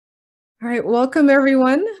All right, welcome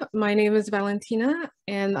everyone. My name is Valentina,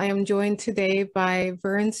 and I am joined today by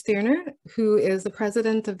Vern Steiner, who is the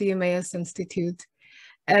president of the Emmaus Institute.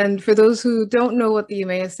 And for those who don't know what the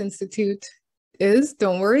Emmaus Institute is,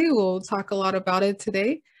 don't worry, we'll talk a lot about it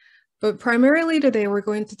today. But primarily today, we're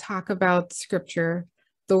going to talk about scripture,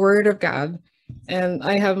 the Word of God. And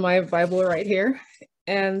I have my Bible right here,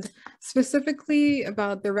 and specifically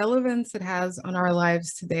about the relevance it has on our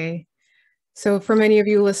lives today. So for many of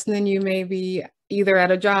you listening, you may be either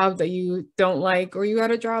at a job that you don't like, or you're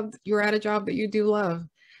at a job that you do love,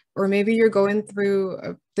 or maybe you're going through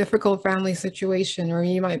a difficult family situation, or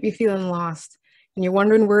you might be feeling lost and you're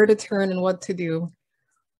wondering where to turn and what to do.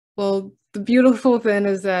 Well, the beautiful thing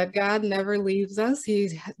is that God never leaves us.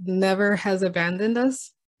 He never has abandoned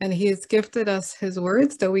us, and He has gifted us His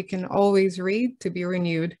words that we can always read to be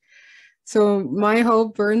renewed. So my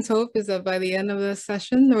hope, Vern's hope, is that by the end of this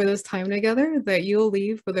session or this time together, that you'll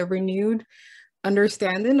leave with a renewed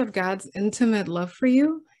understanding of God's intimate love for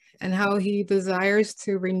you and how He desires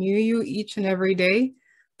to renew you each and every day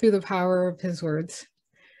through the power of His words.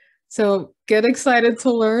 So get excited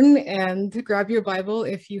to learn and grab your Bible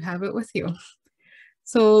if you have it with you.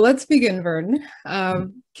 So let's begin, Vern.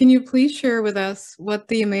 Can you please share with us what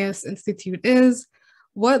the Emmaus Institute is?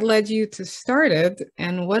 What led you to start it,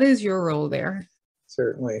 and what is your role there?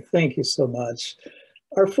 Certainly. Thank you so much.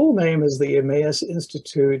 Our full name is the Emmaus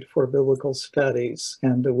Institute for Biblical Studies,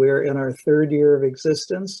 and we're in our third year of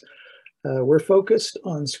existence. We're focused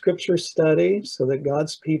on scripture study so that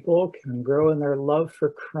God's people can grow in their love for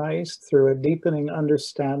Christ through a deepening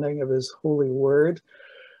understanding of His holy word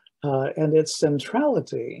and its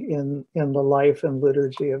centrality in the life and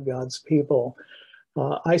liturgy of God's people.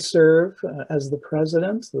 I serve as the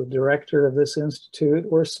president, the director of this institute.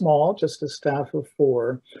 We're small, just a staff of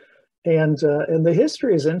 4. And the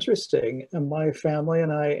history is interesting. And my family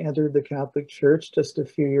and I entered the Catholic Church just a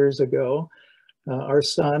few years ago. Our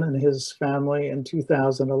son and his family in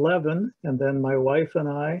 2011, and then my wife and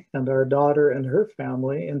I and our daughter and her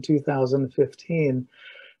family in 2015.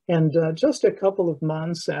 And just a couple of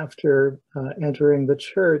months after entering the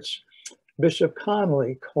church, Bishop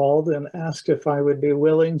Connolly called and asked if I would be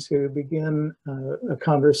willing to begin a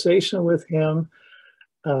conversation with him,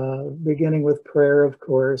 beginning with prayer, of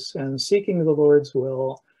course, and seeking the Lord's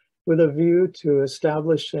will with a view to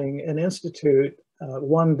establishing an institute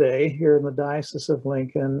one day here in the Diocese of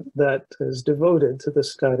Lincoln that is devoted to the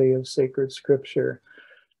study of sacred scripture.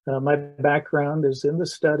 My background is in the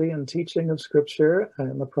study and teaching of scripture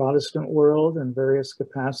in the Protestant world in various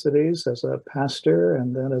capacities as a pastor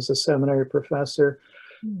and then as a seminary professor.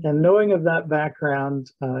 And knowing of that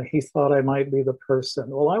background, he thought I might be the person.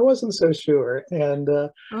 Well, I wasn't so sure. And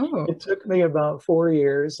It took me about 4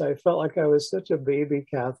 years. I felt like I was such a baby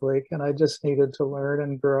Catholic and I just needed to learn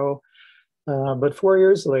and grow. But 4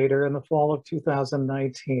 years later, in the fall of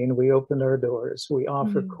 2019, we opened our doors. We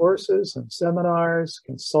offer courses and seminars,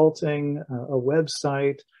 consulting, a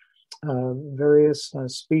website, various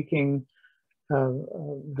speaking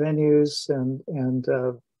venues, and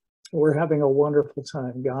we're having a wonderful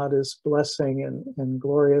time. God is blessing in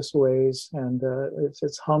glorious ways, and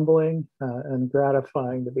it's humbling and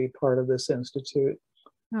gratifying to be part of this institute.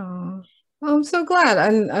 Oh, well, I'm so glad.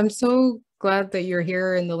 I'm so glad that you're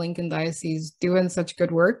here in the Lincoln Diocese doing such good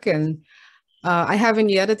work. And I haven't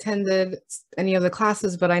yet attended any of the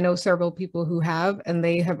classes, but I know several people who have, and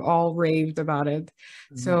they have all raved about it.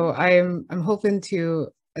 So I'm hoping to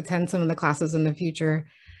attend some of the classes in the future.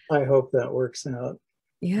 I hope that works out.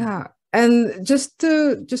 Yeah. And just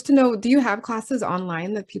to know, do you have classes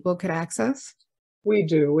online that people could access? We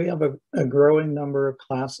do. We have a growing number of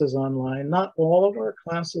classes online. Not all of our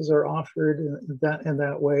classes are offered in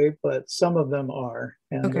that way, but some of them are.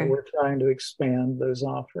 And we're trying to expand those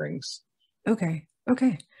offerings. Okay.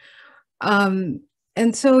 And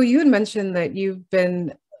so you had mentioned that you've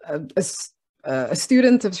been a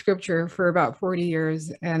student of scripture for about 40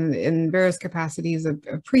 years and in various capacities of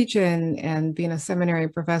preaching and being a seminary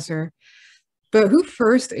professor. But who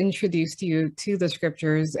first introduced you to the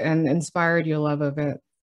scriptures and inspired your love of it?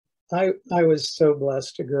 I was so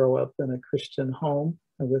blessed to grow up in a Christian home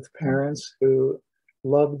with parents who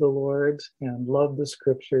loved the Lord and loved the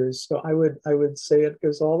scriptures. So I would say it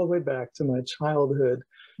goes all the way back to my childhood.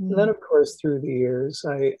 And then, of course, through the years,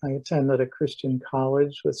 I attended a Christian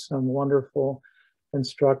college with some wonderful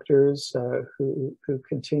instructors who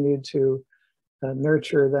continued to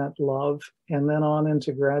nurture that love, and then on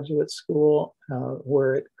into graduate school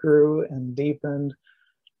where it grew and deepened.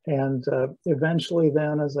 And eventually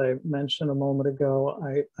then, as I mentioned a moment ago,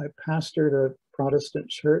 I pastored a Protestant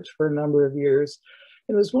church for a number of years.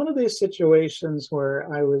 it was one of these situations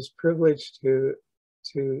where I was privileged to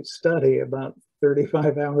study about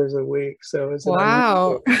 35 hours a week. So it was an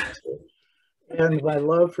Wow. unusual thing. And my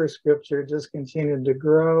love for scripture just continued to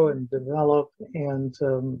grow and develop and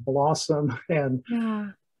blossom.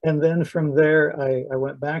 Yeah. And then from there, I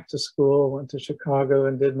went back to school, went to Chicago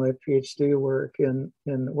and did my PhD work in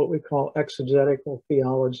what we call exegetical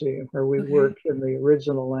theology, where we Okay. work in the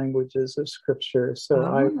original languages of scripture. So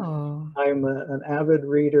Oh. I'm an avid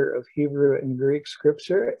reader of Hebrew and Greek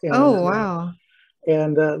scripture, Oh, wow.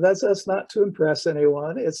 and that's not to impress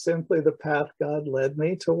anyone. It's simply the path God led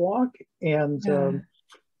me to walk. And Yeah.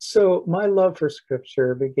 so my love for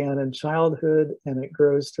scripture began in childhood and it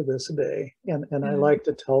grows to this day. And I Yeah. like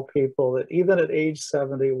to tell people that even at age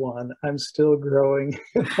 71, I'm still growing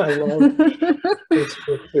in my love for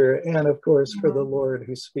scripture and, of course, for the Yeah. Lord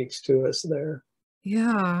who speaks to us there.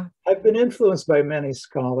 Yeah. I've been influenced by many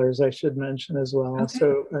scholars, I should mention as well. Okay.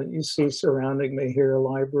 So you see surrounding me here a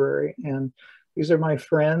library, and these are my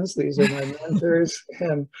friends, these are my mentors,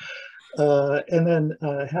 and then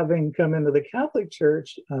having come into the Catholic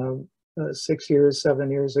Church 6 years,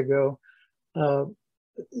 7 years ago, uh,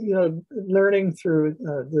 learning through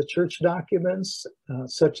the church documents,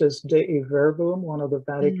 such as Dei Verbum, one of the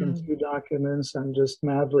Vatican Mm. II documents. I'm just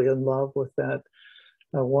madly in love with that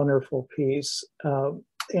wonderful piece.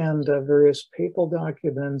 And various papal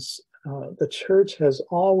documents. The church has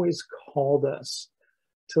always called us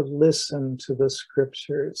to listen to the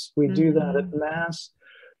scriptures. We do that at Mhm. Mass.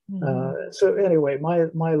 Mhm. So anyway,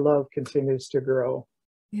 my love continues to grow.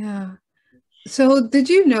 Yeah. So did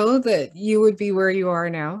you know that you would be where you are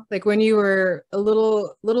now? Like when you were a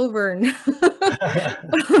little Vern.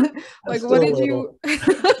 I'm Like what still a did little. you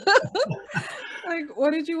like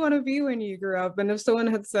what did you want to be when you grew up? And if someone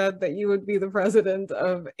had said that you would be the president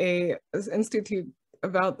of a institute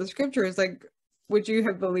about the scriptures, like would you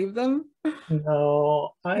have believed them?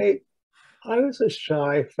 No, I was a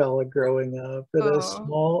shy fella growing up in a Oh,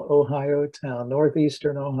 small Ohio town,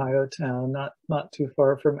 northeastern Ohio town, not too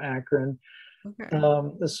far from Akron. okay.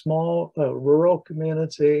 A small rural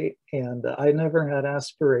community, and I never had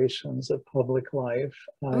aspirations of public life.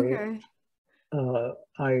 Okay. Uh,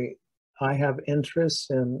 I I have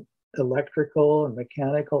interests in electrical and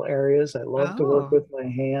mechanical areas. I love to work Oh, with my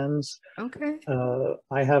hands. okay.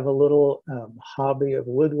 I have a little hobby of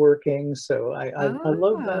woodworking, so I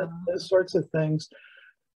love that Oh. those sorts of things.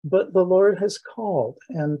 But the Lord has called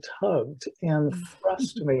and tugged and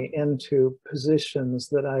thrust me into positions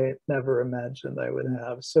that I never imagined I would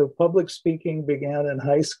have. So public speaking began in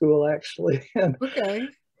high school, actually, and Okay.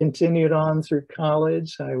 continued on through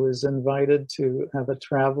college. I was invited to have a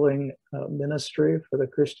traveling ministry for the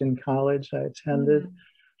Christian college I attended, Mm.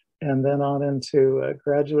 and then on into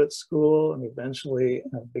graduate school, and eventually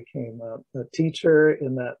became a teacher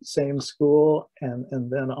in that same school, and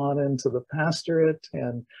then on into the pastorate,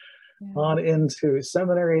 and Yeah. on into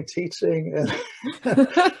seminary teaching. And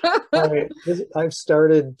I've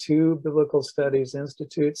started two biblical studies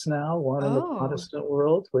institutes now, one in the Oh, Protestant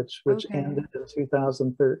world, which okay. ended in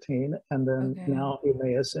 2013, and then Okay. now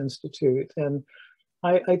Emmaus Institute. And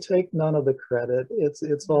I take none of the credit.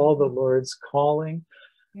 It's all the No. Lord's calling,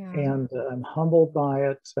 Yeah. and I'm humbled by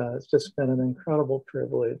it. It's just been an incredible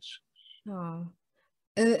privilege. Oh.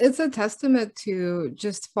 It's a testament to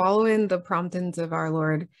just following the promptings of our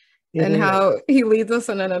Lord It and is how he leads us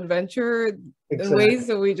on an adventure in ways exactly,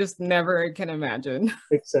 that we just never can imagine.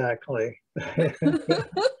 exactly.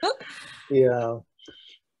 Yeah,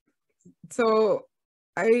 So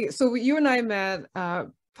so you and I met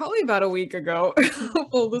probably about a week ago.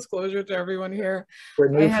 Full disclosure to everyone here. we're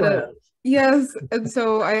I new had a friends. yes, and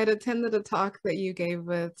so I had attended a talk that you gave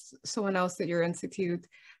with someone else at your institute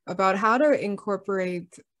about how to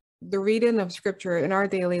incorporate the reading of scripture in our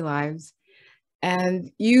daily lives.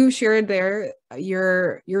 And you shared there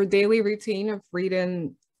your daily routine of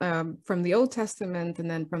reading from the Old Testament and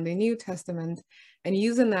then from the New Testament and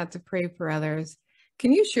using that to pray for others.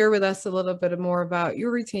 Can you share with us a little bit more about your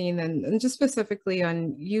routine and just specifically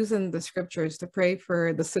on using the scriptures to pray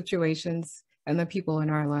for the situations and the people in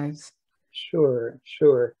our lives? Sure,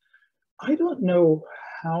 sure. I don't know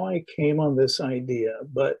how I came on this idea,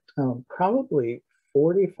 but probably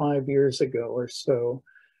 45 years ago or so,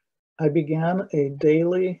 I began a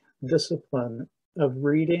daily discipline of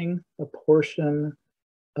reading a portion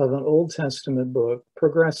of an Old Testament book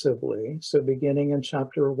progressively. So, beginning in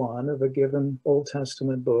chapter one of a given Old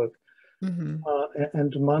Testament book, Mm-hmm.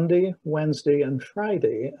 and Monday, Wednesday, and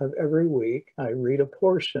Friday of every week, I read a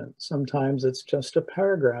portion. Sometimes it's just a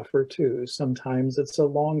paragraph or two, sometimes it's a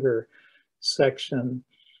longer section.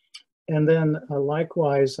 And then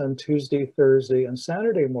likewise on Tuesday, Thursday, and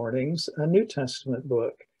Saturday mornings, a New Testament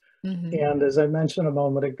book. And as I mentioned a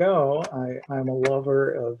moment ago, I'm a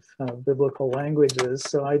lover of biblical languages,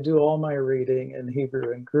 so I do all my reading in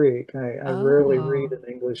Hebrew and Greek. I rarely read an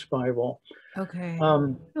English Bible. Okay.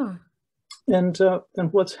 And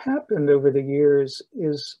what's happened over the years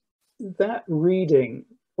is that reading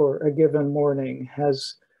for a given morning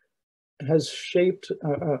has shaped,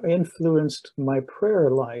 influenced my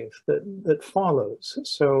prayer life that follows.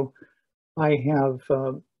 So I have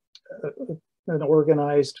an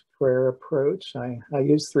organized prayer approach. I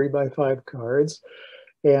use 3x5 cards,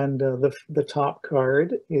 and the top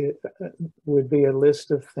card would be a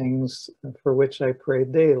list of things for which I pray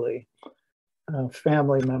daily.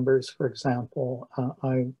 Family members, for example,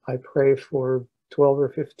 I pray for 12 or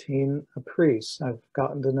 15 priests I've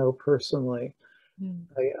gotten to know personally.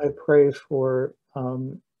 I pray for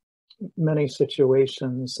many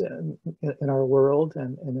situations in our world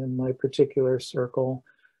and in my particular circle.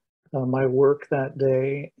 My work that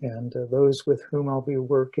day and those with whom I'll be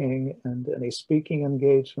working and any speaking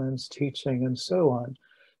engagements, teaching, and so on.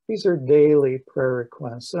 These are daily prayer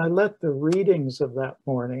requests. And I let the readings of that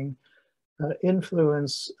morning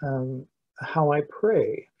influence how I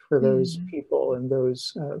pray for those people and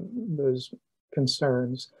those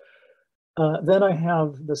concerns. Then I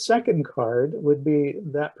have the second card would be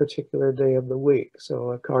that particular day of the week.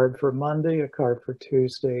 So a card for Monday, a card for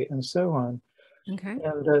Tuesday, and so on. Okay.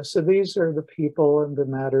 And so these are the people and the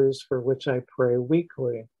matters for which I pray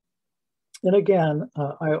weekly. And again,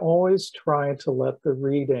 I always try to let the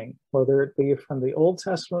reading, whether it be from the Old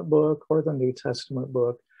Testament book or the New Testament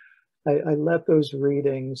book, I let those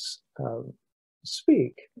readings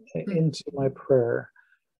speak into my prayer.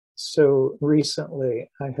 So recently,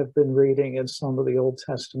 I have been reading in some of the Old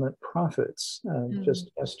Testament prophets. Just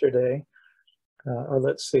yesterday, or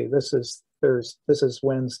let's see, this is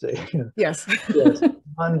Wednesday. Yes. Yes,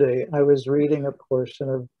 Monday, I was reading a portion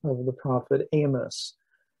of the prophet Emmaus,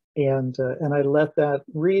 and I let that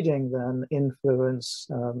reading then inform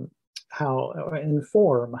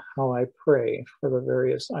how I pray for the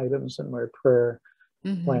various items in my prayer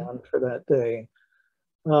plan for that day.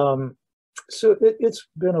 So it's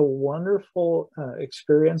been a wonderful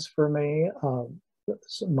experience for me.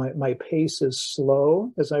 So my pace is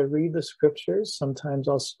slow as I read the scriptures. Sometimes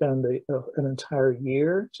I'll spend an entire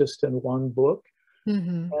year just in one book.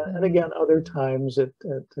 And again, other times it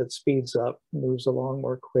speeds up, moves along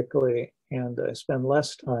more quickly, and I spend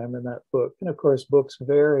less time in that book. And of course, books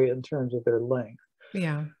vary in terms of their length.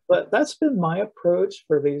 Yeah. But that's been my approach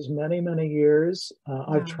for these many, many years.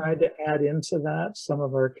 I've tried to add into that some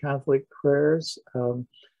of our Catholic prayers.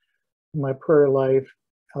 My prayer life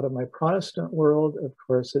out of my Protestant world, of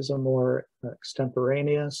course, is a more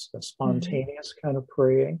extemporaneous, a spontaneous kind of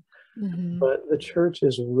praying. But the church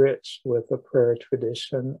is rich with a prayer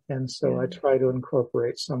tradition. And so I try to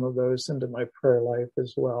incorporate some of those into my prayer life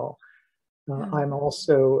as well. I'm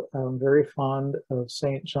also very fond of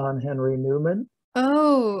St. John Henry Newman.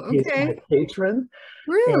 Oh, He's okay. my patron.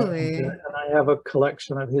 Really? And I have a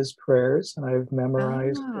collection of his prayers, and I've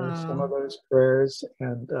memorized some of those prayers.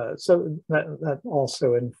 And so that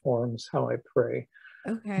also informs how I pray.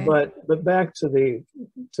 Okay. But back to the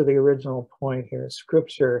original point here,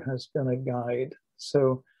 Scripture has been a guide.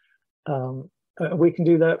 So we can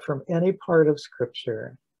do that from any part of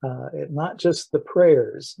Scripture, not just the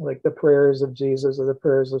prayers, like the prayers of Jesus or the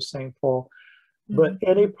prayers of St. Paul, but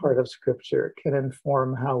any part of Scripture can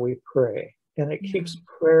inform how we pray. And it keeps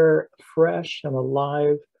prayer fresh and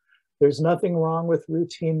alive. There's nothing wrong with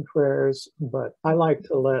routine prayers, but I like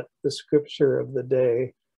to let the Scripture of the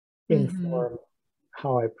day inform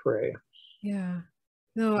how I pray. Yeah.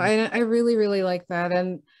 No, I really, really like that.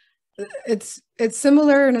 And it's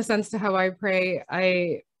similar in a sense to how I pray.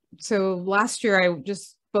 So last year I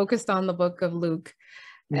just focused on the book of Luke,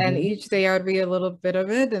 and each day I would read a little bit of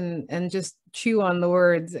it and just chew on the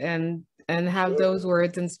words and have those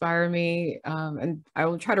words inspire me. And I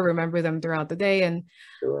will try to remember them throughout the day. And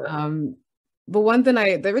but one thing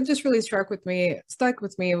that just really stuck with me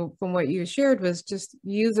from what you shared was just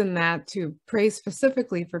using that to pray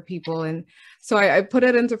specifically for people. And so I put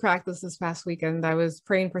it into practice this past weekend. I was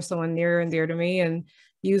praying for someone near and dear to me and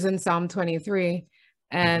using Psalm 23.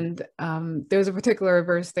 And there's a particular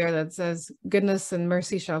verse there that says, goodness and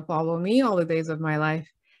mercy shall follow me all the days of my life.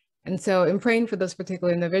 And so in praying for this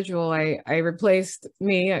particular individual, I replaced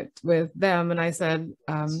me with them. And I said,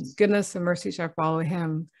 goodness and mercy shall follow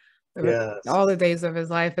him Yes. all the days of his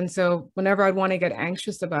life. And so whenever I'd want to get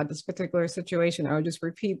anxious about this particular situation, I would just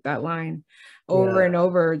repeat that line over Yeah. and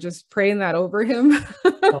over, just praying that over him.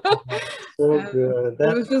 Oh, so And good. it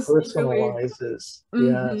That was just really, personalizes.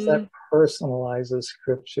 Yes, mhm. that personalizes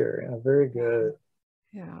scripture. Yeah, very Yeah. good.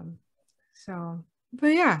 Yeah. So, but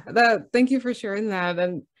yeah, that thank you for sharing that.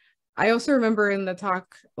 And I also remember in the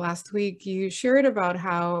talk last week, you shared about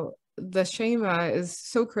how the Shema is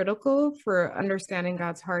so critical for understanding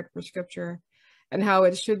God's heart for scripture and how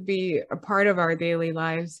it should be a part of our daily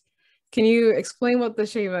lives. Can you explain what the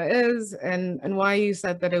Shema is and why you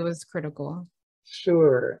said that it was critical?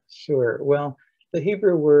 Sure, sure. Well, the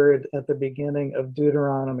Hebrew word at the beginning of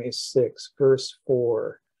Deuteronomy 6, verse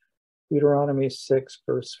 4, Deuteronomy 6,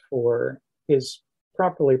 verse 4 is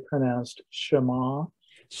properly pronounced Shema. And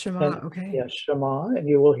Shema, okay. yeah, Shema, and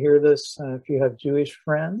you will hear this if you have Jewish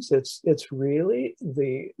friends. It's really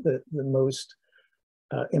the most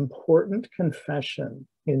important confession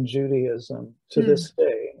in Judaism to Hmm. this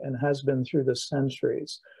day and has been through the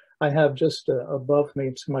centuries. I have just above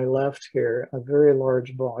me to my left here a very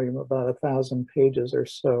large volume, about 1,000 pages or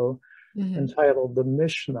so, Hmm. entitled the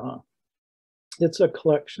Mishnah. It's a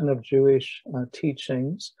collection of Jewish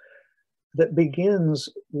teachings that begins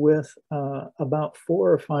with about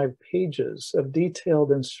 4 or 5 pages of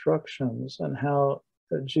detailed instructions on how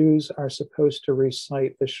Jews are supposed to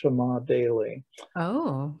recite the Shema daily.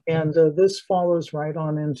 Oh. And this follows right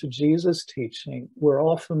on into Jesus' teaching. We're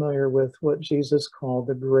all familiar with what Jesus called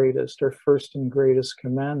the greatest or first and greatest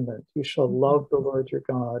commandment. You shall love the Lord your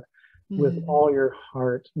God with Hmm. all your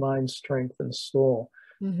heart, mind, strength, and soul.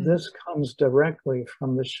 Hmm. This comes directly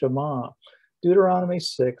from the Shema. Deuteronomy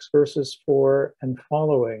 6, verses 4 and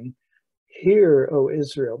following. Hear, O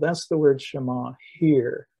Israel. That's the word Shema.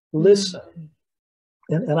 Hear. Listen. Hmm.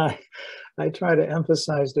 And I try to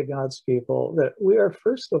emphasize to God's people that we are,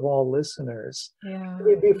 first of all, listeners. Yeah.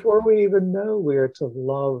 Before we even know we are to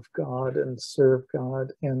love God and serve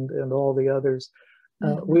God and all the others,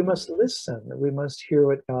 we Hmm. must listen. We must hear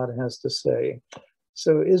what God has to say.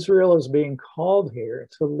 So Israel is being called here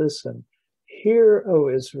to listen. Hear, O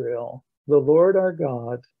Israel, the Lord our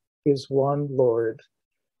God is one Lord.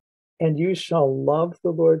 And you shall love the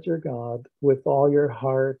Lord your God with all your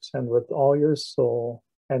heart and with all your soul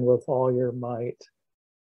and with all your might.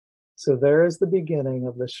 So there is the beginning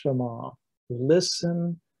of the Shema.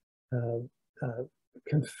 Listen, uh, uh,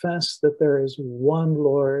 confess that there is one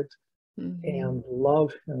Lord Hmm. and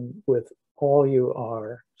love him with all you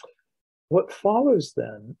are. What follows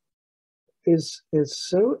then is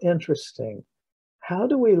so interesting. How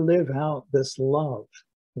do we live out this love?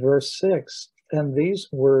 Verse 6, and these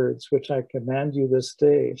words which I command you this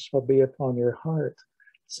day shall be upon your heart.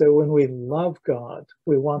 So when we love God,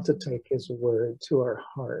 we want to take his word to our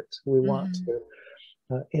heart. We want Hmm.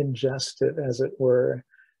 to ingest it, as it were.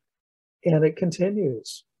 And it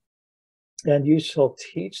continues, and you shall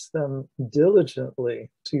teach them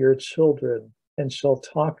diligently to your children, and shall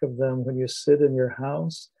talk of them when you sit in your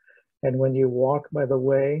house, and when you walk by the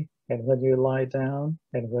way, and when you lie down,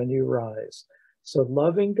 and when you rise. So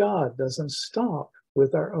loving God doesn't stop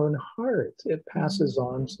with our own heart, it passes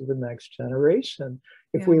on Hmm. to the next generation.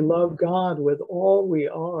 If Yeah. we love God with all we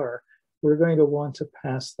are, we're going to want to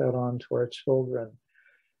pass that on to our children.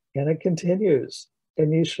 And it continues,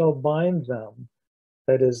 and you shall bind them,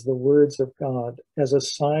 that is the words of God, as a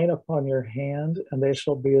sign upon your hand, and they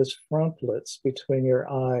shall be as frontlets between your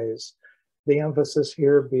eyes. The emphasis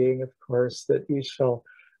here being, of course, that you shall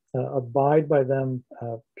abide by them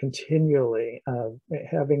continually,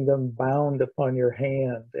 having them bound upon your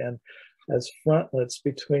hand and as frontlets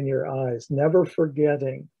between your eyes, never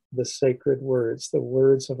forgetting the sacred words, the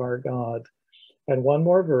words of our God. And one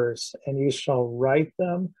more verse, and you shall write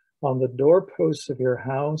them on the doorposts of your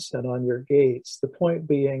house and on your gates. The point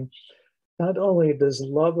being, not only does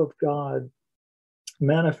love of God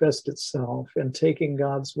manifest itself in taking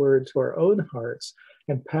God's word to our own hearts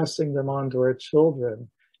and passing them on to our children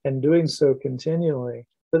and doing so continually,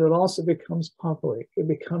 but it also becomes public. It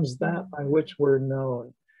becomes that by which we're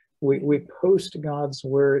known. We post God's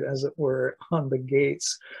word, as it were, on the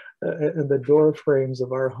gates and the door frames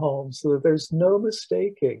of our homes so that there's no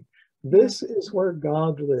mistaking. Yeah. This is where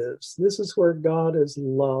God lives. This is where God is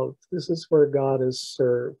loved. This is where God is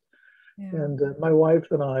served. Yeah. And my wife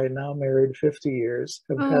and I, now married 50 years,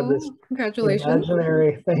 have had this Oh, congratulations.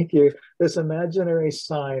 imaginary, thank you, this imaginary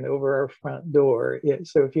sign over our front door.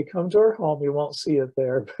 So if you come to our home, you won't see it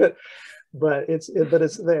there, but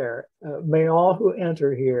it's there. May all who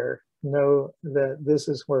enter here know that this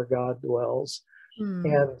is where God dwells. Hmm.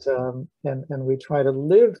 And we try to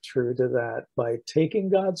live true to that by taking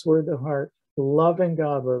God's word to heart, loving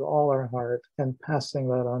God with all our heart and passing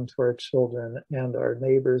that on to our children and our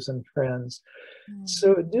neighbors and friends.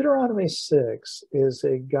 So Deuteronomy 6 is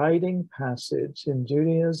a guiding passage in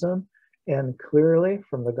Judaism, and clearly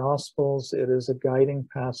from the Gospels, it is a guiding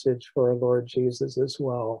passage for our Lord Jesus as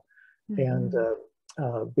well, and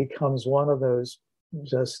becomes one of those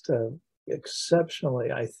just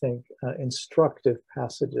exceptionally, I think, instructive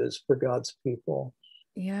passages for God's people.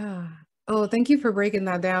 Yeah. Oh, thank you for breaking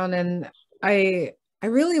that down. And I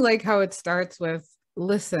really like how it starts with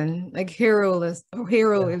listen, like hero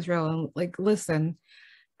Israel, and like listen.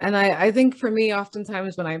 And I think for me,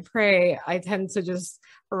 oftentimes when I pray, I tend to just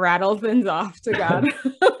rattle things off to God.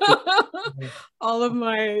 All of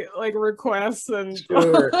my like requests and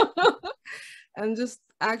Sure. and just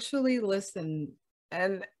actually listen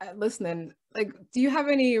and listening. Like, do you have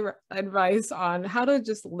any advice on how to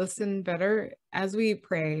just listen better as we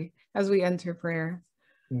pray, as we enter prayer?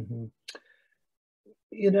 Mm-hmm.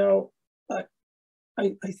 You know, I,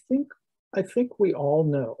 I think we all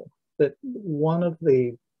know that one of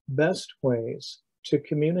the best ways to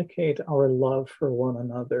communicate our love for one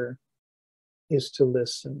another is to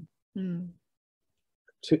listen,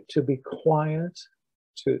 to be quiet,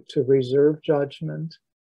 to reserve judgment,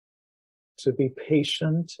 to be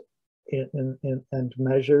patient and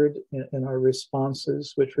measured in our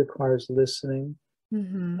responses, which requires listening.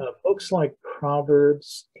 Books like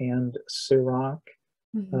Proverbs and Sirach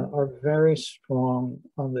are very strong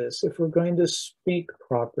on this. If we're going to speak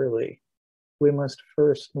properly, we must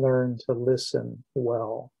first learn to listen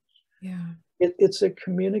well. Yeah. It's a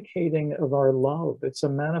communicating of our love. It's a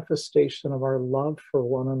manifestation of our love for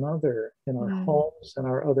one another in our homes and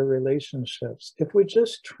our other relationships. If we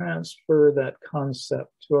just transfer that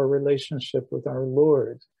concept to our relationship with our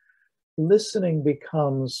Lord, listening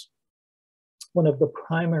becomes one of the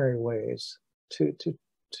primary ways to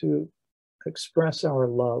express our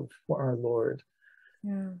love for our Lord.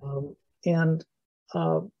 Yeah. And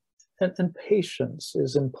patience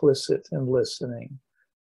is implicit in listening.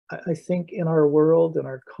 I think in our world, in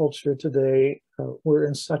our culture today, we're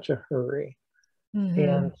in such a hurry.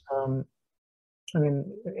 And I mean,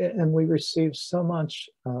 and we receive so much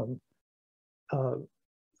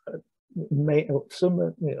so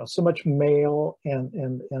much mail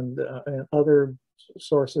and other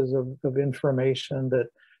sources of information that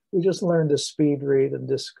we just learn to speed read and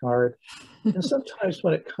discard. And sometimes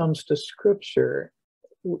when it comes to scripture,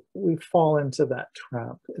 we fall into that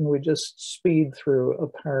trap and we just speed through a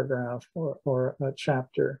paragraph or a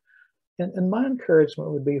chapter. And my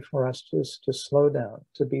encouragement would be for us just to slow down,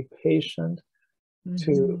 to be patient,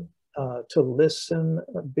 to listen,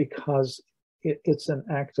 because it's an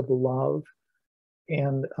act of love,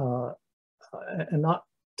 and not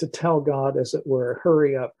to tell God, as it were,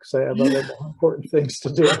 hurry up because I have other more important things to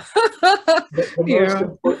do. The most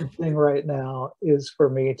important thing right now is for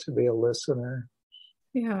me to be a listener.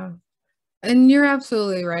 Yeah. And you're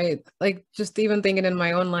absolutely right. Like, just even thinking in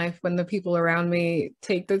my own life, when the people around me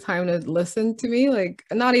take the time to listen to me, like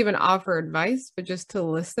not even offer advice, but just to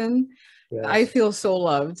listen, I feel so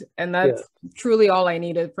loved. And that's truly all I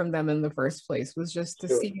needed from them in the first place, was just to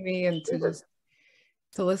see me and to just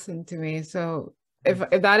to listen to me. So if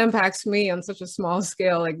that impacts me on such a small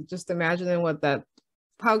scale, like just imagining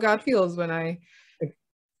how God feels when I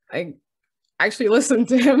actually listen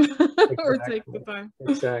to him or take the time.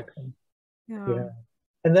 Exactly. Yeah.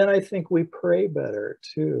 And then I think we pray better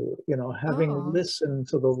too. Having listened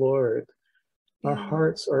to the Lord, our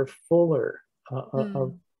hearts are fuller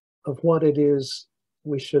of what it is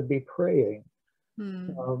we should be praying.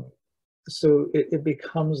 So it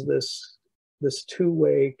becomes this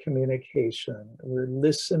two-way communication. We're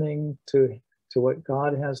listening to what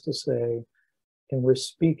God has to say, and we're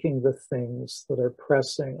speaking the things that are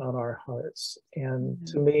pressing on our hearts. And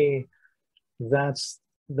to me, that's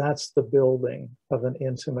the building of an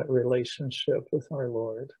intimate relationship with our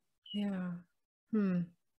Lord. Yeah.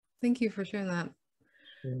 Thank you for sharing that.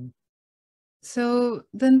 So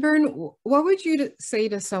then, Vern, what would you say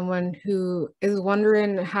to someone who is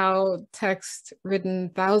wondering how text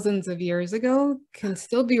written thousands of years ago can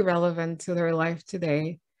still be relevant to their life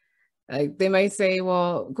today? Like, they might say,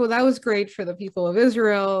 well, cool, that was great for the people of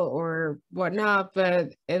Israel or whatnot,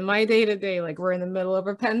 but in my day-to-day, like, we're in the middle of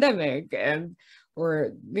a pandemic,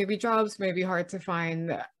 or maybe jobs may be hard to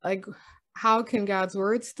find. Like, how can God's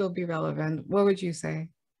word still be relevant? What would you say?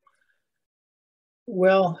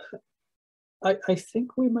 Well, I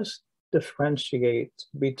think we must differentiate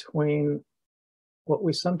between what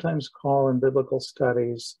we sometimes call in biblical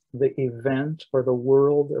studies the event, or the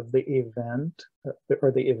world of the event,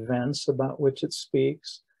 or the events about which it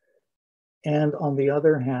speaks, and on the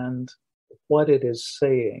other hand, what it is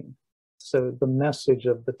saying. So the message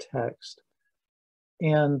of the text.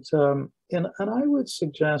 And I would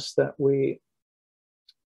suggest that we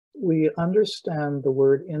understand the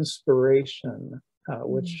word inspiration,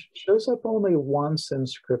 which shows up only once in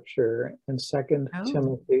Scripture in 2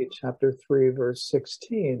 Timothy chapter 3, verse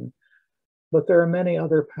 16. But there are many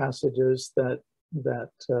other passages that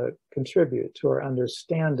contribute to our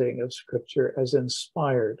understanding of Scripture as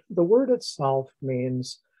inspired. The word itself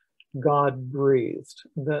means God breathed,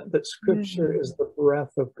 that Scripture is the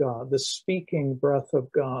breath of God, the speaking breath of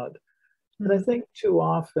God. And I think too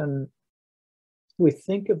often we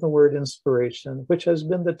think of the word inspiration, which has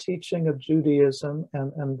been the teaching of Judaism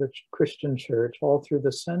and the Christian church all through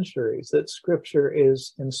the centuries, that Scripture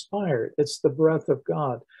is inspired. It's the breath of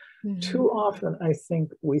God. Too often, I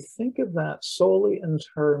think we think of that solely in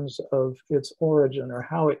terms of its origin or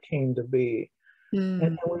how it came to be.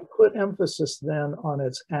 And we put emphasis then on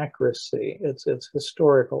its accuracy, its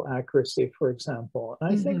historical accuracy, for example.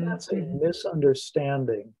 And I think that's a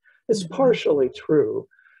misunderstanding. It's partially true,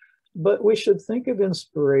 but we should think of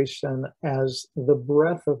inspiration as the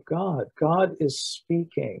breath of God. God is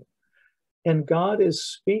speaking, and God is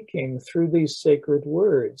speaking through these sacred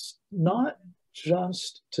words, not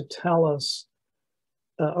just to tell us,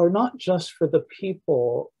 or not just for the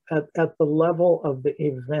people at the level of the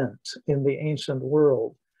event in the ancient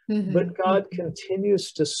world, but God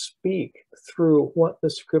continues to speak through what the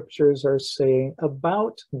Scriptures are saying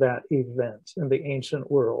about that event in the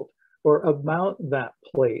ancient world, or about that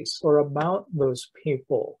place, or about those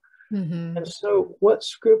people. And so what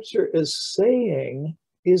Scripture is saying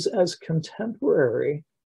is as contemporary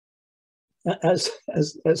as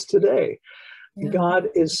today. God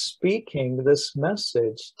is speaking this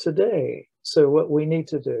message today. So what we need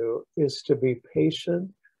to do is to be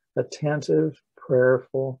patient, attentive,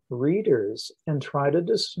 prayerful readers and try to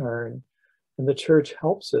discern. And the church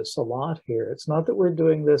helps us a lot here. It's not that we're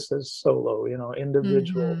doing this as solo,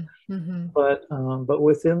 individual, but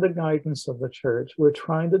within the guidance of the church, we're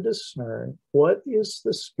trying to discern what is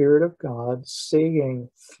the Spirit of God saying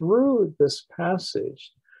through this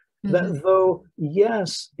passage. That though,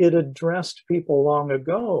 yes, it addressed people long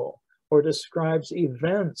ago or describes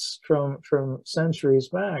events from centuries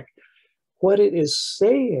back, what it is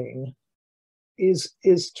saying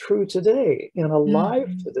is true today and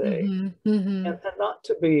alive today. And not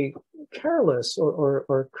to be careless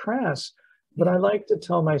or crass, but I like to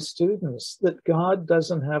tell my students that God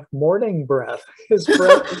doesn't have morning breath. His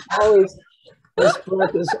breath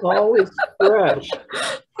is always fresh.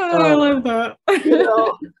 I love that.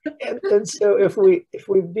 And so if we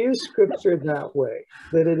view Scripture that way,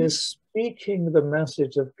 that it is speaking the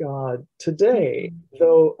message of God today,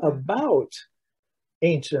 though about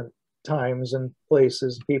ancient times and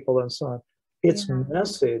places, people, and so on, its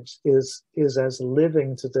message is as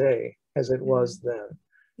living today as it was then.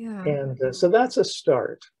 And so that's a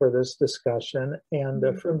start for this discussion.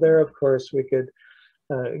 And from there, of course, we could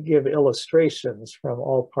give illustrations from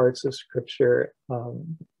all parts of Scripture,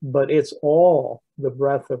 but it's all the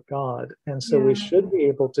breath of God. And so we should be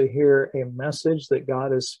able to hear a message that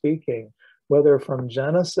God is speaking, whether from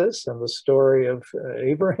Genesis and the story of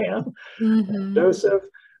Abraham, Joseph,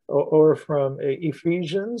 or from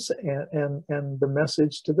Ephesians and the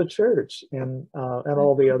message to the church and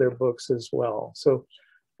all the other books as well. So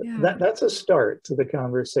that's a start to the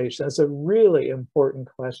conversation. It's a really important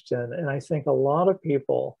question. And I think a lot of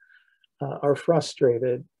people are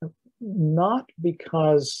frustrated, not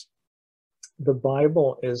because the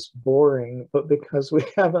Bible is boring, but because we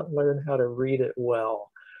haven't learned how to read it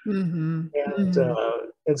well. And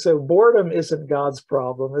so boredom isn't God's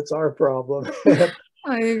problem, it's our problem.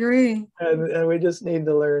 I agree. And we just need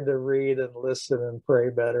to learn to read and listen and pray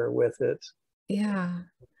better with it.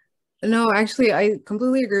 No, actually, I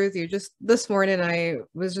completely agree with you. Just this morning, I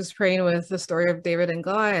was just praying with the story of David and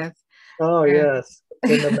Goliath. Oh, yes,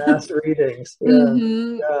 in the mass readings.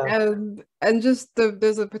 And just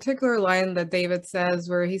there's a particular line that David says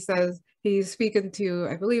where he says, he's speaking to,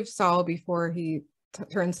 I believe, Saul before he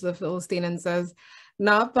turns to the Philistine and says,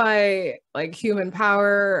 not by like human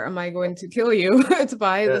power am I going to kill you. It's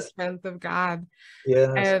by the strength of God.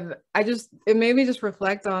 And it made me just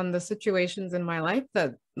reflect on the situations in my life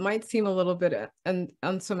that might seem a little bit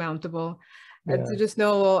unsurmountable. And to just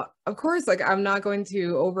know, well, of course, like I'm not going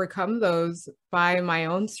to overcome those by my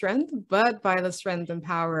own strength, but by the strength and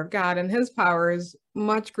power of God. And his power is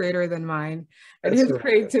much greater than mine. And his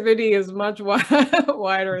creativity is much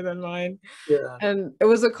wider than mine. And it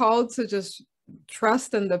was a call to just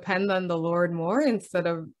trust and depend on the Lord more instead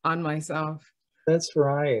of on myself. That's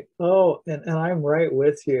right. Oh, and I'm right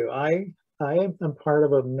with you. I am part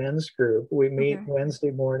of a men's group. We meet Okay.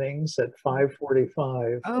 Wednesday mornings at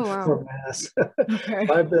 5:45 Oh, for wow. Mass. Okay.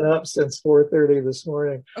 I've been up since 4:30 this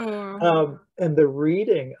morning. Oh, wow. And the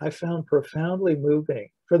reading I found profoundly moving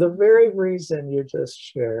for the very reason you just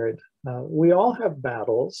shared. We all have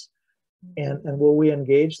battles. And will we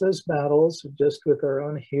engage those battles just with our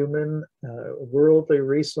own human, worldly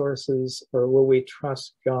resources, or will we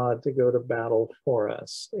trust God to go to battle for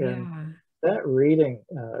us? And Yeah. that reading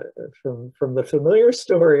from the familiar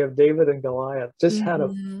story of David and Goliath just had a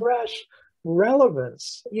Mhm. fresh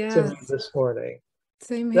relevance to me Yes. this morning.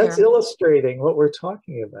 Same That's here. illustrating what we're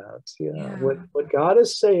talking about. Yeah, Yeah. what God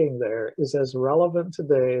is saying there is as relevant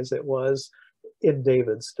today as it was in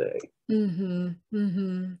David's day. Mm-hmm.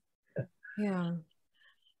 Mm-hmm. Yeah.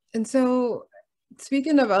 And so,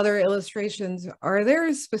 speaking of other illustrations, are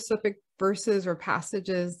there specific verses or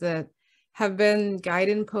passages that have been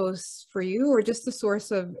guiding posts for you, or just a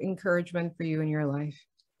source of encouragement for you in your life?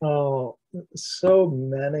 Oh, so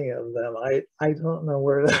many of them. I don't know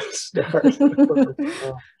where to start.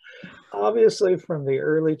 Obviously, from the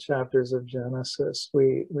early chapters of Genesis,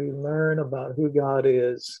 we learn about who God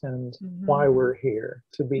is and why Mm-hmm. we're here,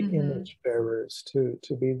 to be Mm-hmm. image bearers, to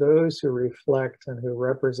be those who reflect and who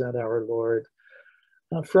represent our Lord.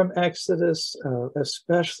 From Exodus,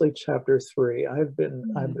 especially chapter 3, I've been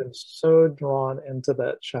so drawn into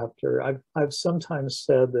that chapter. I've sometimes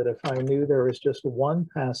said that if I knew there was just one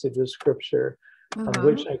passage of scripture on Uh-huh.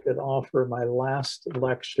 which I could offer my last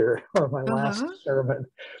lecture or my last Uh-huh. sermon,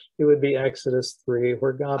 it would be Exodus 3,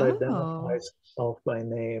 where God Oh. identifies himself by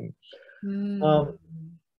name. Mm. Um,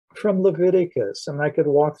 from Leviticus, and I could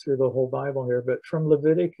walk through the whole Bible here, but from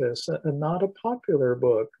Leviticus, not a popular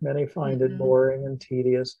book. Many find it Mm-hmm. boring and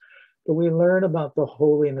tedious, but we learn about the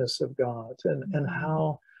holiness of God and Mm-hmm.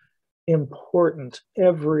 how important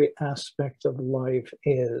every aspect of life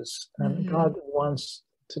is. And Mm-hmm. God wants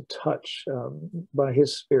to touch by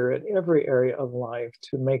his Spirit every area of life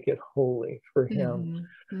to make it holy for him. Mm-hmm.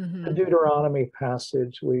 The Mm-hmm. Deuteronomy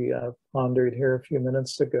passage we pondered here a few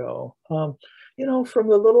minutes ago. From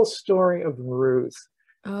the little story of Ruth,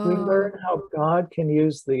 we Oh. learn how God can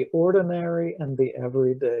use the ordinary and the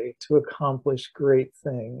everyday to accomplish great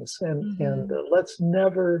things. And Mm-hmm. let's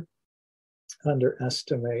never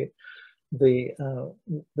underestimate the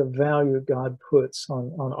value God puts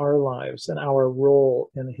on our lives and our role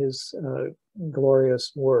in his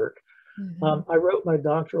glorious work. Mm-hmm. I wrote my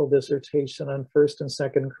doctoral dissertation on First and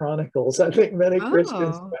Second Chronicles. I think many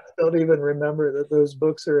Christians Oh. don't even remember that those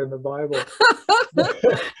books are in the Bible.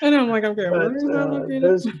 And I'm like, okay, But where is that located?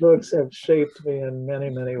 those books have shaped me in many,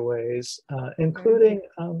 many ways, Okay. including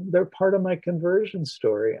they're part of my conversion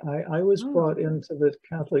story. I was Oh. brought into the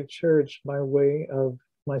Catholic Church by way of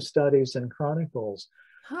my studies in Chronicles.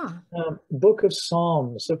 Huh. Book of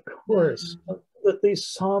Psalms, of course. Mm-hmm. These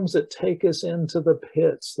Psalms that take us into the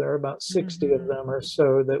pits, there are about 60 of Mm-hmm. them or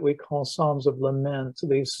so that we call Psalms of Lament,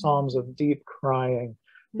 these Psalms of deep crying.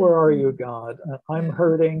 Where are Mm-hmm. you, God? I'm Yeah.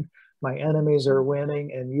 hurting, my enemies are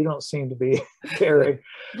winning, and you don't seem to be caring.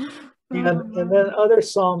 And then Um, other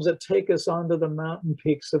Psalms that take us onto the mountain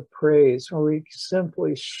peaks of praise, where we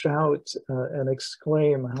simply shout and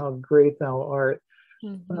exclaim how great thou art.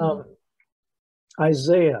 mm-hmm. Um,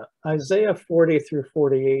 Isaiah 40 through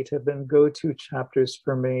 48 have been go-to chapters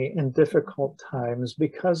for me in difficult times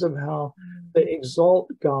because of how they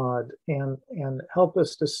exalt God and help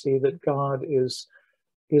us to see that God is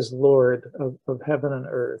Lord of heaven and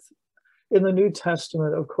earth. In the New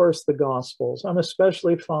Testament, of course, the Gospels. I'm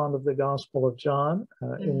especially fond of the Gospel of John.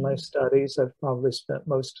 In my Mm-hmm. studies, I've probably spent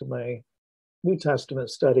most of my New Testament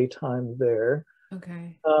study time there.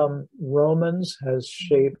 Okay. Romans has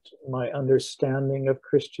shaped my understanding of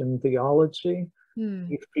Christian theology.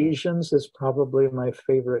 Mm-hmm. Ephesians is probably my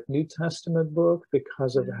favorite New Testament book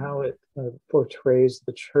because of how it portrays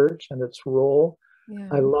the church and its role.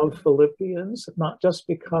 I Yeah. love Philippians, not just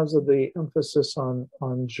because of the emphasis on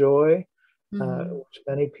joy, Mm-hmm. which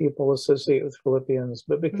many people associate with Philippians,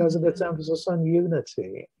 but because of its Mm-hmm. emphasis on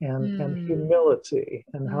unity and Mm-hmm. humility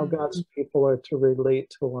and how Mm-hmm. God's people are to relate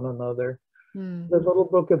to one another. Mm-hmm. The little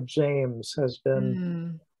book of James has been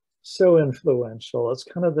Mm-hmm. so influential. It's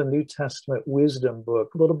kind of the New Testament wisdom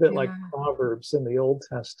book, a little bit like Yeah. Proverbs in the Old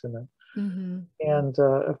Testament. Mm-hmm. And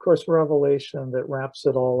of course, Revelation that wraps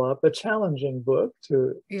it all up. A challenging book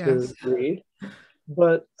to Yes. read,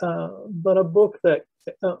 but a book that,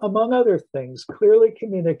 among other things, clearly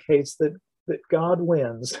communicates that God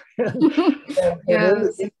wins, and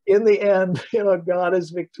Yes. in the end, God is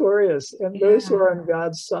victorious, and those who Yeah. are on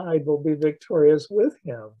God's side will be victorious with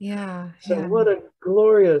Him. Yeah. So, Yeah. what a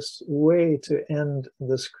glorious way to end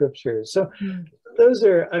the scriptures. So, Mm-hmm. those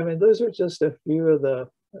are, I mean, those are just a few of the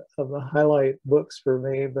highlight books for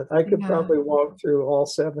me, but I could Yeah. probably walk through all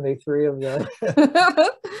 73 of them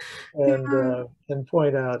Yeah. and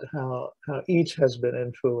point out how each has been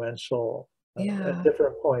influential at Yeah.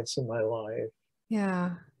 different points in my life.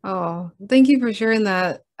 Yeah. Oh, thank you for sharing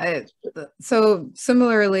that. So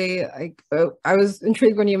similarly, I was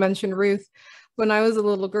intrigued when you mentioned Ruth. When I was a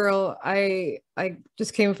little girl, I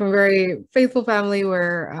just came from a very faithful family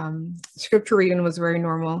where scripture reading was very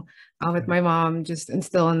normal, with my mom just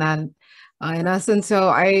instilling that in us. And so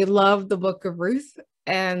I loved the book of Ruth,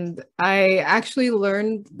 and I actually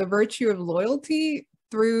learned the virtue of loyalty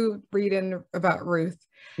through reading about Ruth.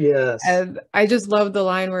 Yes. And I just love the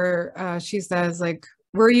line where she says, like,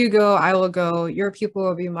 where you go, I will go. Your people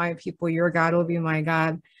will be my people. Your God will be my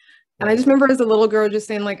God. And I just Right. remember as a little girl just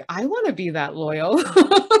saying, like, I want to be that loyal to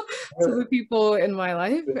the people in my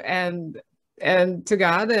life and to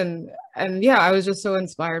God. And yeah, I was just so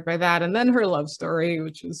inspired by that. And then her love story,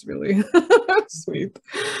 which was really sweet.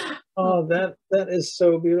 Oh, that is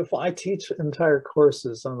so beautiful. I teach entire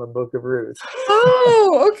courses on the Book of Ruth.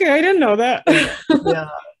 Oh, okay. I didn't know that. Yeah,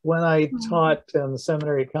 when I taught in the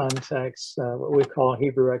seminary context, what we call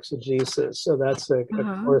Hebrew exegesis. So that's a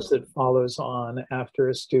Uh-huh. course that follows on after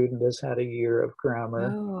a student has had a year of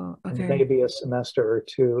grammar Oh, and okay. maybe a semester or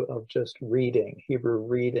two of just reading, Hebrew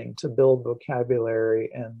reading to build vocabulary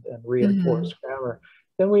and Mhm. reinforce grammar.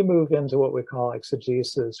 Then we move into what we call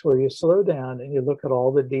exegesis, where you slow down and you look at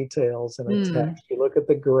all the details in a Mm. text. You look at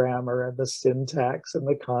the grammar and the syntax and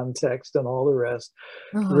the context and all the rest.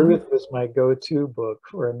 Uh-huh. Ruth was my go-to book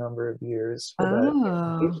for a number of years for that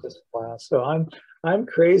Oh. exegesis class. So I'm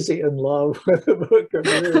crazy in love with the Book of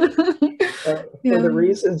Ruth for Yeah. the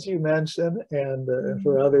reasons you mentioned and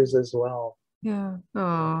for Mm. others as well. Yeah.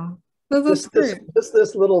 Oh, so that's Just great.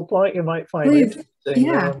 this little point you might find Please. interesting,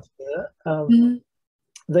 Yeah. Valentina. Mhm.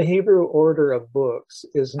 The Hebrew order of books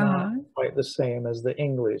is not Uh-huh. quite the same as the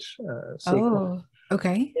English sequence. Oh,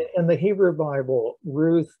 okay. In the Hebrew Bible,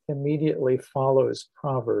 Ruth immediately follows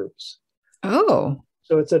Proverbs. Oh,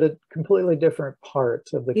 So it's at a completely different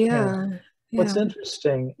part of the canon. yeah. What's Yeah.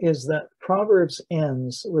 interesting is that Proverbs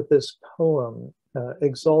ends with this poem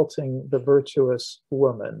exalting the virtuous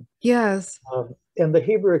woman. Yes. And the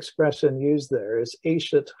Hebrew expression used there is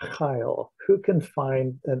Eshet Chayil. Who can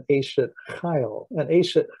find an Eshet Chayil? An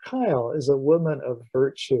Eshet Chayil is a woman of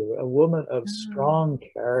virtue, a woman of strong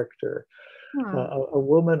character, Huh. a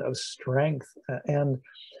woman of strength. And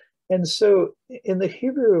so, in the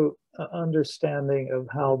Hebrew understanding of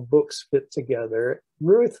how books fit together,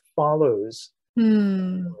 Ruth follows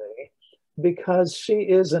Hmm. because she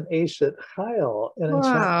is an Eshet Chayil. And in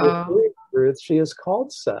chapter Wow. 3 of Ruth, she is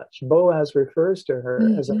called such. Boaz refers to her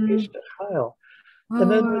as an Hmm. Eshet Chayil. And Oh,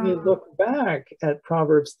 then when you wow. look back at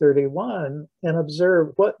Proverbs 31 and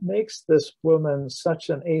observe what makes this woman such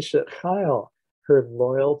an Eshet Chayil, her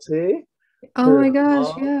loyalty, Oh her my gosh.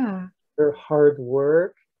 love, Yeah. her hard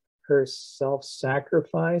work, her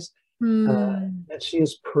self-sacrifice, Hmm. and she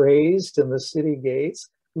is praised in the city gates.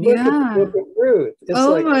 Look at the book Yeah. of Ruth. It's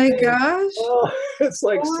Oh like my saying, gosh. oh, it's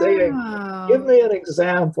like saying, give Wow. me an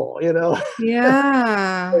example, you know.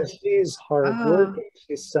 Yeah. She's Oh. hardworking,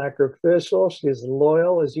 she's sacrificial, she's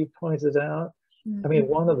loyal, as you pointed out. I mean,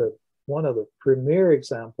 Mhm. one of the premier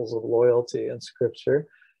examples of loyalty in Scripture.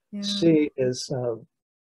 Yeah. She is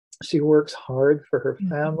she works hard for her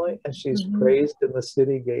family, Mhm. and she's Mhm. praised in the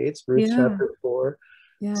city gates. Ruth Yeah. chapter 4.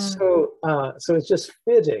 Yeah. So it's just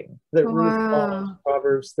fitting that Ruth follows Wow.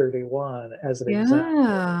 Proverbs 31 as an example.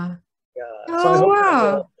 Yeah. Yeah. So I Oh, hope that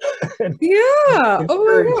wow. will Yeah. Oh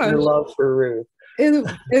encourage my your gosh. love for Ruth.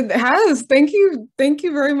 It has. Thank you. Thank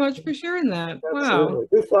you very much for sharing that. Wow. Absolutely.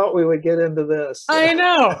 Who thought we would get into this? I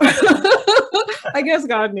know. I guess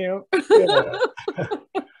God knew. Yeah.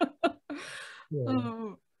 Yeah.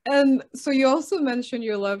 Um, and so you also mentioned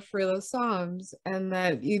your love for the Psalms and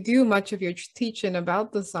that you do much of your teaching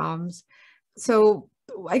about the Psalms. So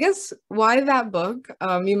I guess why that book?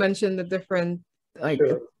 You mentioned the different like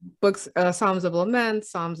Sure. books, Psalms of Lament,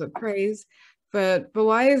 Psalms of Praise, but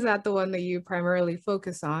why is that the one that you primarily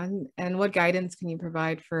focus on? And what guidance can you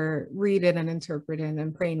provide for reading and interpreting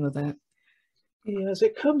and praying with it? Yes,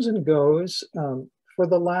 it comes and goes. For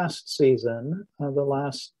the last season, the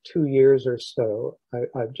last 2 years or so,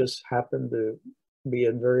 I've just happened to be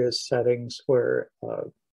in various settings where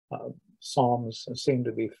Psalms seem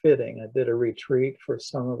to be fitting. I did a retreat for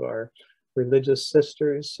some of our religious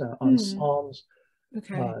sisters on Hmm. Psalms,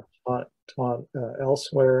 Okay. uh, taught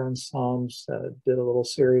elsewhere on Psalms, did a little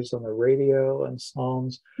series on the radio on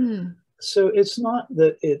Psalms. Hmm. So it's not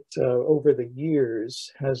that it over the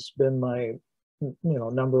years has been my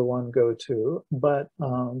number one go-to, but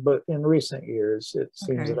in recent years, it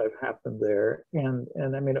seems Okay. that I've happened there. And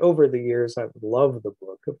I mean, over the years, I've loved the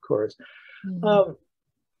book, of course. Um,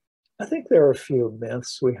 I think there are a few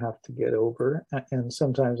myths we have to get over, and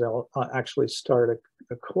sometimes I'll actually start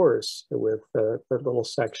a course with a little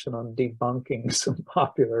section on debunking some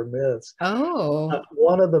popular myths. Oh.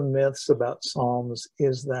 One of the myths about Psalms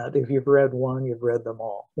is that if you've read one, you've read them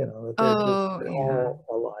all, that Oh, they're yeah. all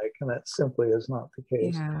alike, and that simply is not the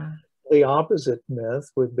case. Yeah. The opposite myth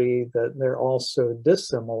would be that they're all so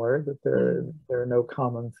dissimilar that there are no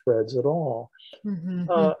common threads at all.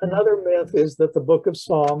 Another myth is that the book of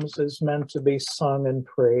Psalms is meant to be sung and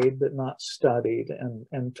prayed, but not studied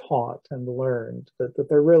and taught and learned, that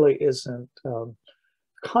there really isn't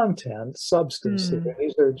content, substance here.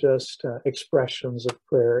 These are just expressions of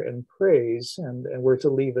prayer and praise, and we're to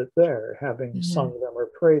leave it there, having sung them or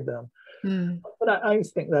prayed them. But I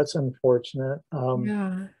think that's unfortunate.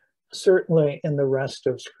 Yeah. Certainly in the rest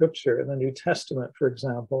of Scripture, in the New Testament, for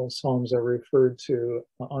example, Psalms are referred to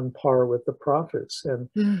on par with the prophets and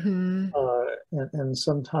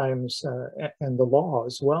sometimes and the law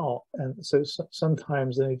as well. And so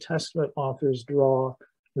sometimes the New Testament authors draw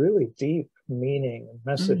really deep meaning and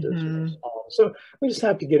messages from Psalms. So we just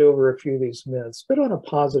have to get over a few of these myths. But on a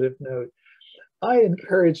positive note, I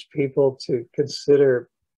encourage people to consider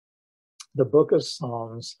the book of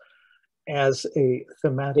Psalms as a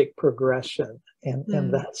thematic progression.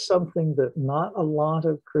 And that's something that not a lot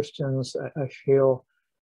of Christians, I feel,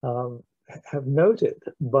 have noted.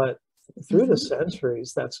 But through the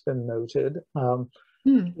centuries, that's been noted.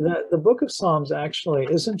 That the book of Psalms actually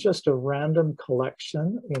isn't just a random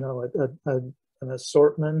collection, an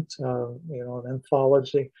assortment, an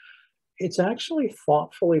anthology. It's actually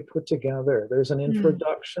thoughtfully put together. There's an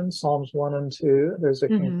introduction, Psalms 1 and 2. There's a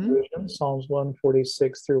conclusion, Psalms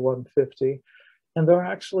 146 through 150. And there are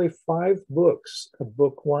actually 5 books,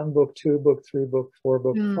 book 1, book 2, book 3, book 4,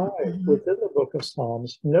 book 5, within the book of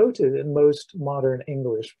Psalms, noted in most modern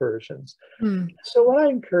English versions. So what I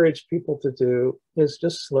encourage people to do is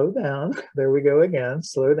just slow down. There we go again,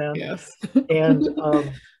 slow down. Yes. And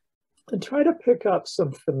try to pick up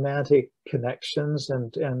some thematic connections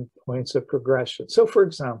and points of progression. So, for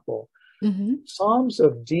example, Psalms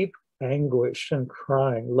of deep anguish and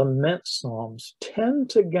crying, lament Psalms, tend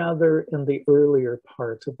to gather in the earlier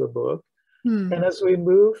part of the book. And as we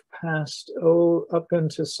move past, up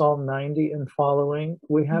into Psalm 90 and following,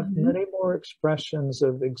 we have many more expressions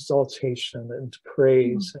of exaltation and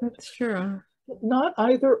praise. That's true. Not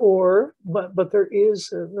either or, but there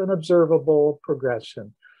is an observable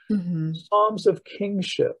progression. Psalms of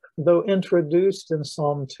kingship, though introduced in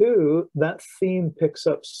Psalm 2, that theme picks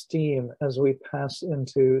up steam as we pass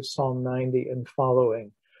into Psalm 90 and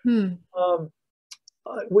following.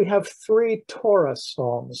 We have 3 Torah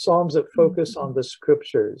psalms that focus on the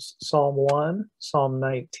scriptures: Psalm 1, Psalm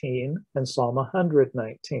 19, and Psalm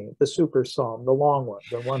 119, the super psalm, the long one,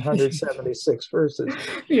 the 176 verses.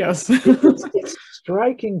 Yes. It's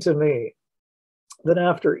striking to me that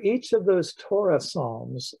after each of those Torah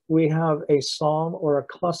psalms, we have a psalm or a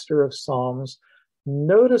cluster of psalms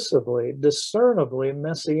noticeably, discernibly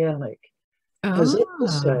messianic, as if to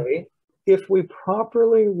say, if we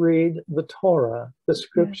properly read the Torah, the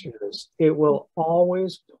scriptures, it will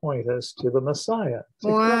always point us to the Messiah.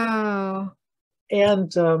 Wow.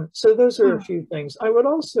 And so those are a few things. I would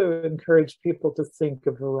also encourage people to think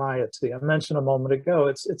of variety. I mentioned a moment ago,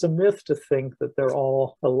 it's a myth to think that they're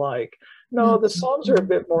all alike. No, the Psalms are a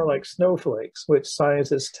bit more like snowflakes, which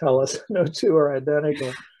scientists tell us no two are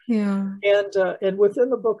identical. Yeah. And within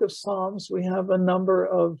the book of Psalms, we have a number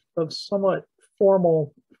of somewhat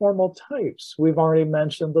formal types. We've already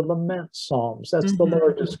mentioned the lament Psalms. That's the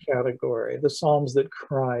largest category, the Psalms that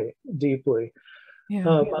cry deeply.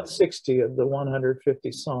 About 60 of the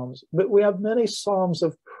 150 Psalms. But we have many Psalms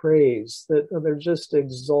of praise that they're just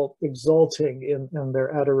exulting in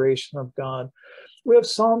their adoration of God. We have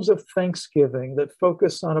Psalms of thanksgiving that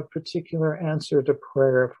focus on a particular answer to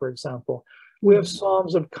prayer, for example. We have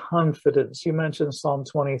Psalms of confidence. You mentioned Psalm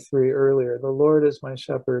 23 earlier. The Lord is my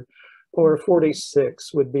shepherd. Or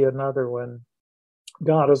 46 would be another one.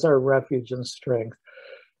 God is our refuge and strength.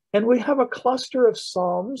 And we have a cluster of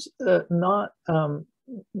Psalms not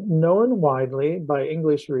known widely by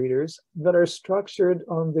English readers that are structured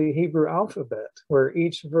on the Hebrew alphabet, where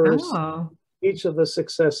each verse, each of the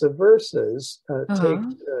successive verses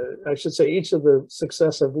each of the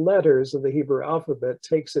successive letters of the Hebrew alphabet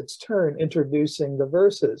takes its turn introducing the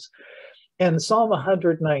verses. And Psalm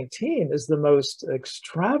 119 is the most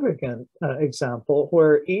extravagant example,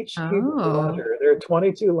 where each Hebrew letter, there are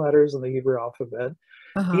 22 letters in the Hebrew alphabet,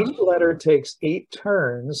 Uh-huh. Each letter takes 8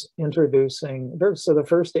 turns introducing, so the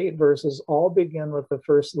first 8 verses all begin with the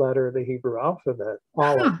first letter of the Hebrew alphabet,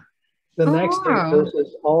 Aleph. Huh. The Oh, next 8 wow.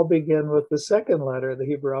 verses all begin with the second letter of the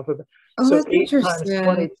Hebrew alphabet. Oh, So that's 8 times interesting.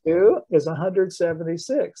 22 is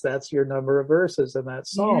 176. That's your number of verses in that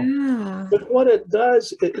psalm. Yeah. But what it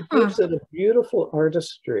does, it Huh. gives it a beautiful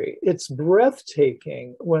artistry. It's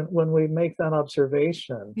breathtaking when we make that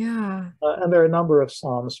observation. Yeah. And there are a number of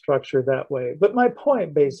psalms structured that way. But my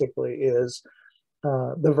point basically is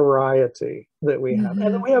the variety that we have. And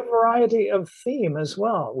then Mm-hmm. we have variety of theme as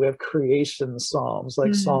well. We have creation psalms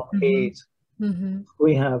like Psalm Mm-hmm. 8. Mm-hmm.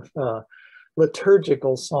 We have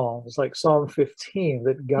liturgical psalms like Psalm 15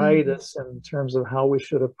 that guide Mm-hmm. us in terms of how we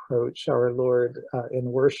should approach our Lord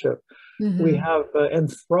in worship. We Mm-hmm. have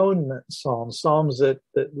enthronement psalms, psalms that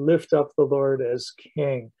lift up the Lord as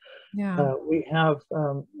King. Yeah. We have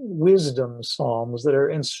wisdom psalms that are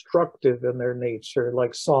instructive in their nature,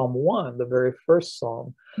 like Psalm 1, the very first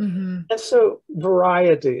psalm. Mm-hmm. And so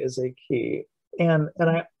variety is a key. And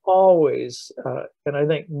I always, and I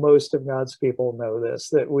think most of God's people know this,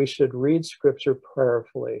 that we should read scripture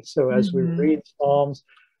prayerfully. So as we Mm-hmm. read Psalms,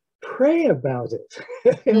 pray about it.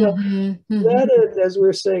 Mm-hmm. Let Mm-hmm. it, as we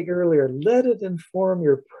were saying earlier, let it inform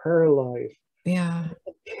your prayer life. Yeah.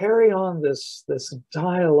 Carry on this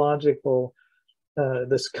dialogical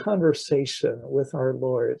this conversation with our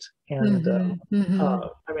Lord. And Mm-hmm. Mm-hmm.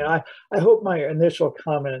 I mean, I hope my initial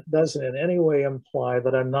comment doesn't in any way imply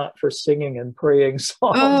that I'm not for singing and praying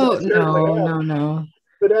psalms. I Oh, certainly no, am. no, no.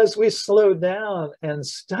 But as we slow down and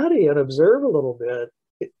study and observe a little bit,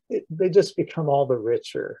 they just become all the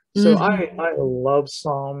richer. So Mm-hmm. I love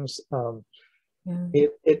psalms. Yeah.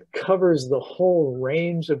 It covers the whole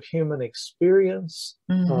range of human experience.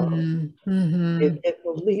 Mm-hmm. Mm-hmm. It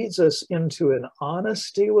leads us into an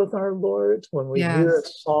honesty with our Lord when we hear a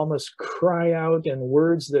Yes. psalmist cry out in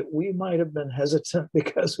words that we might have been hesitant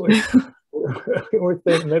because we're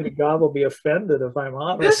thinking maybe God will be offended if I'm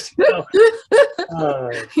honest. Yeah.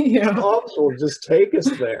 Psalms will just take us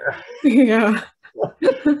there. Yeah.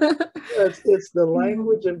 It's the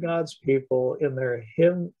language of God's people in their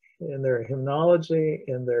hymnology,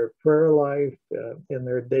 in their prayer life, in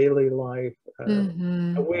their daily life.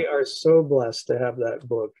 Mm-hmm. We are so blessed to have that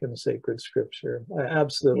book in sacred scripture. I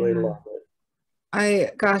absolutely Yeah. love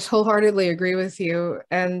it. Gosh, wholeheartedly agree with you.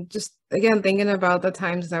 And just again, thinking about the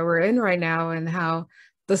times that we're in right now and how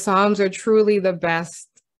the Psalms are truly the best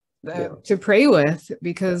Yeah, to pray with, yeah,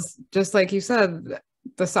 because just like you said,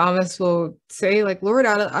 the psalmist will say, like, Lord,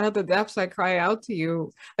 out of the depths I cry out to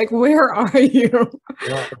you. Like, where are you?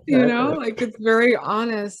 yeah, You exactly. know, like it's very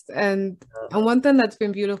honest. And one thing that's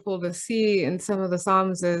been beautiful to see in some of the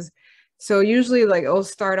Psalms is so usually like it'll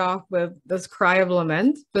start off with this cry of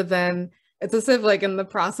lament, but then it's as if like in the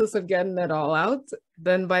process of getting it all out,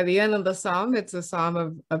 then by the end of the psalm, it's a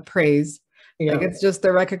psalm of praise. Like Yeah, it's just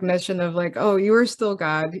the recognition of like, oh, you are still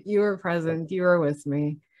God, you are present, you are with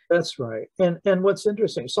me. that's right. And what's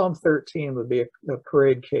interesting, Psalm 13 would be a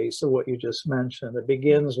parade case of what you just mentioned. It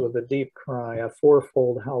begins with a deep cry, a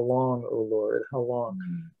fourfold, how long, O Lord, how long?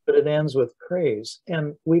 But it ends with praise.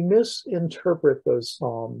 And we misinterpret those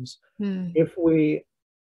psalms Mm. if we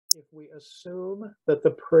assume that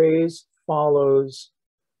the praise follows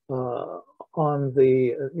uh, on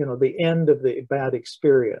the end of the bad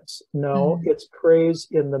experience. No, Mm. it's praise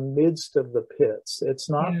in the midst of the pits. It's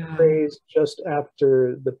not Yeah. praise just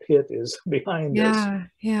after the pit is behind us. Yeah.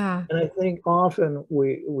 Yeah. And I think often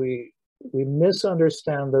we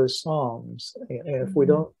misunderstand those psalms Mhm. if we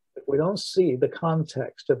don't see the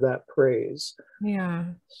context of that praise. Yeah.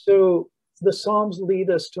 So the Psalms lead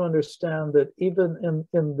us to understand that even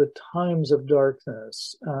in the times of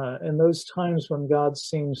darkness, in those times when God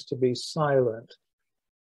seems to be silent,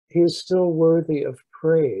 he is still worthy of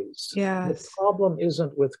praise. The Yes. problem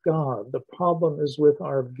isn't with God, the problem is with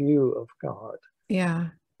our view of God. Yeah.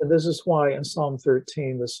 And this is why in Psalm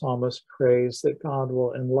 13, the psalmist prays that God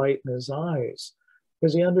will enlighten his eyes,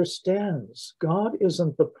 because he understands God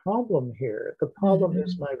isn't the problem here. The problem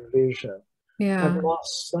is Mhm. my vision. I've Yeah.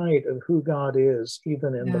 lost sight of who God is,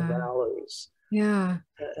 even in the Yeah. valleys. Yeah.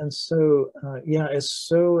 And so, yeah, it's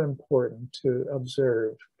so important to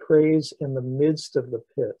observe praise in the midst of the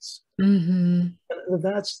pits. Hmm. And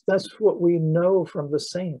that's what we know from the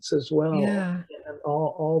saints as well, Yeah. and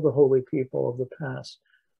all the holy people of the past.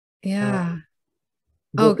 Uh, Yeah.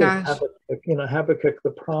 Oh book of gosh. Habakkuk, Habakkuk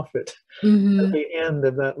the prophet, at Hmm. the end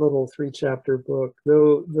of that little 3-chapter book,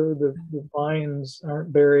 though the vines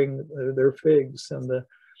aren't bearing their figs and the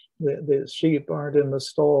sheep aren't in the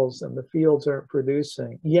stalls and the fields aren't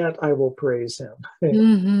producing, yet I will praise him.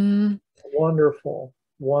 Hmm. Wonderful,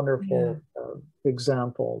 Yeah. wonderful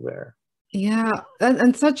example there. Yeah,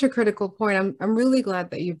 and such a critical point. I'm really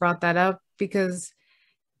glad that you brought that up because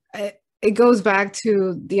it goes back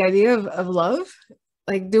to the idea of love.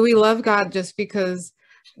 Like, do we love God just because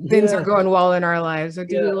things are Yeah, going well in our lives, or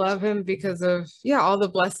do we yeah, love him because of, yeah, all the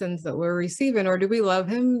blessings that we're receiving, or do we love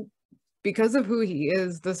him because of who he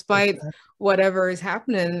is, despite exactly. whatever is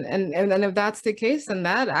happening? And if that's the case, then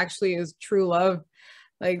that actually is true love.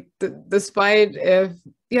 Like, despite if,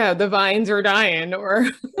 yeah, the vines are dying, or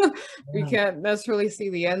we Yeah, can't necessarily see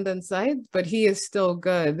the end in sight, but he is still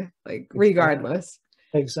good, like, exactly. regardless.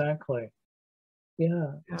 Exactly.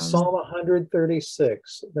 Yeah. Um, Psalm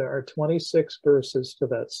 136, there are 26 verses to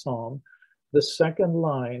that psalm. The second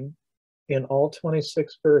line in all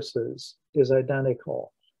 26 verses is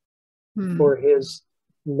identical. hmm, For his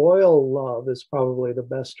loyal love is probably the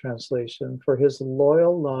best translation. For his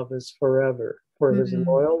loyal love is forever. For his hmm,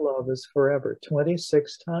 loyal love is forever.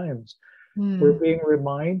 26 times. We're hmm, being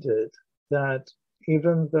reminded that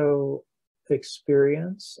even though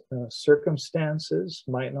experience, circumstances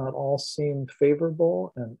might not all seem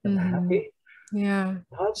favorable and hmm. happy, Yeah.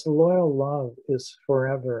 God's loyal love is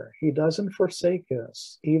forever. He doesn't forsake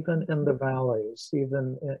us, even in the valleys,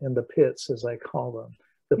 even in the pits, as I call them,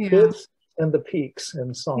 the Yeah. pits and the peaks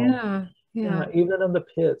in Psalm. Yeah. Yeah, Yeah. even in the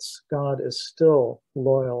pits, God is still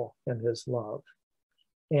loyal in his love.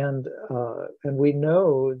 And we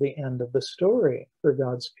know the end of the story for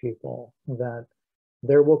God's people, that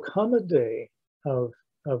there will come a day of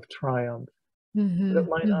of triumph, but Hmm. it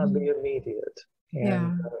might not Hmm. be immediate. And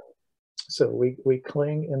Yeah. so we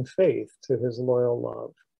cling in faith to his loyal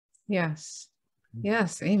love. Yes.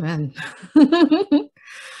 Yes. Amen.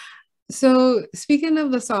 So, speaking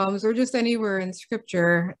of the Psalms or just anywhere in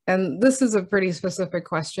scripture, and this is a pretty specific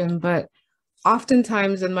question, but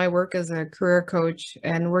oftentimes in my work as a career coach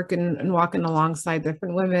and working and walking alongside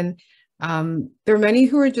different women, there are many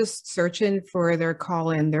who are just searching for their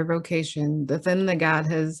calling, their vocation, the thing that God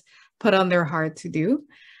has put on their heart to do.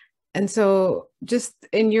 And so, just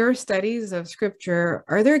in your studies of scripture,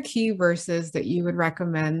 are there key verses that you would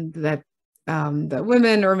recommend that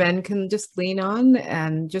women or men can just lean on,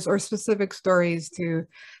 and just, or specific stories to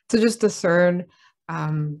just discern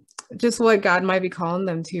just what God might be calling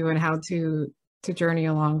them to, and how to journey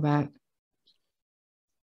along that?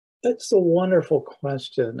 That's a wonderful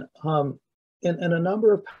question. And a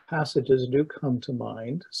number of passages do come to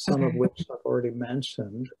mind, some of Okay. which I've already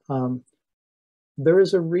mentioned. There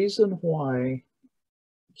is a reason why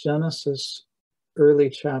Genesis early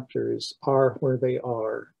chapters are where they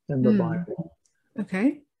are in the Hmm. Bible.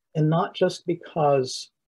 Okay. And not just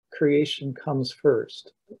because creation comes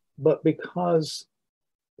first, but because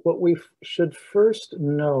what we should first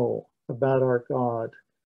know about our God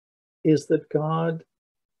is that God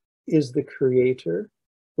is the creator,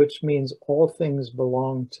 which means all things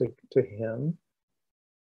belong to him.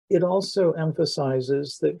 It also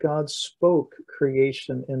emphasizes that God spoke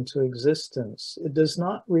creation into existence. It does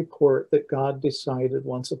not report that God decided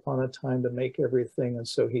once upon a time to make everything, and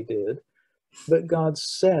so he did. But God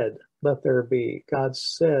said, let there be. God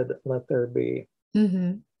said, let there be.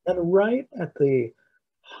 Mm-hmm. And right at the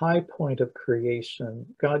high point of creation,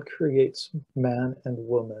 God creates man and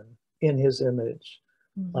woman in his image.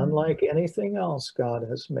 Mm-hmm. Unlike anything else God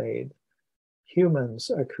has made, humans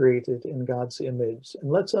are created in God's image. And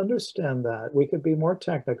let's understand that. We could be more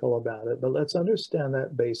technical about it, but let's understand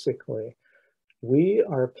that basically. We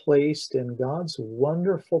are placed in God's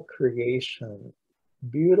wonderful creation,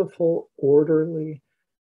 beautiful, orderly,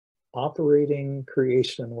 operating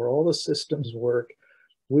creation where all the systems work.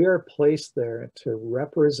 We are placed there to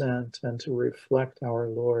represent and to reflect our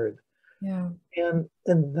Lord. Yeah. And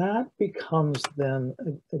that becomes then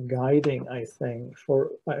a guiding, I think,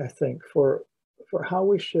 for how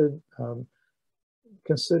we should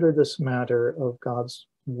consider this matter of God's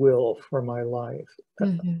will for my life.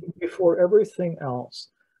 Mm-hmm. Before everything else,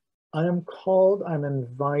 I am called, I'm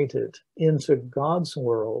invited into God's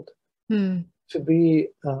world Hmm. to be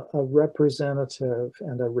a representative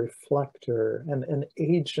and a reflector and an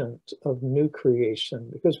agent of new creation,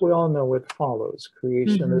 because we all know what follows.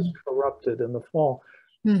 Creation is Mm-hmm. corrupted in the fall.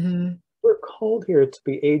 Mm-hmm. We're called here to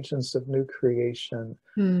be agents of new creation,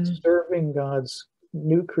 Hmm. serving God's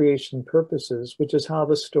new creation purposes, which is how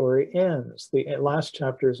the story ends. The last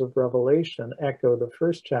chapters of Revelation echo the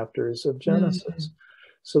first chapters of Hmm. Genesis.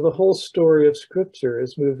 So the whole story of Scripture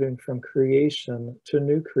is moving from creation to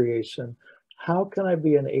new creation. How can I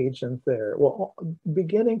be an agent there? Well,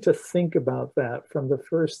 beginning to think about that from the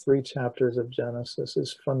first three chapters of Genesis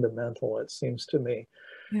is fundamental, it seems to me.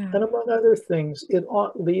 Yeah. And among other things, it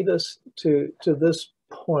ought lead us to this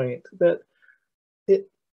point that it,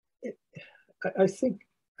 it I think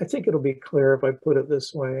it'll be clear if I put it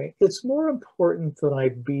this way. It's more important that I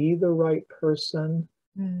be the right person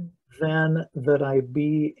than that I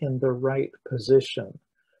be in the right position.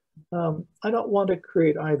 I don't want to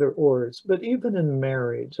create either ors, but even in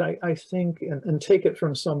marriage, I think, and take it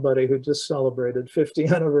from somebody who just celebrated 50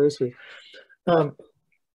 anniversary,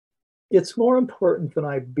 it's more important that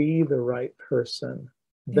I be the right person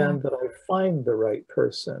than that I find the right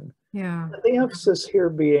person. Yeah. And the emphasis here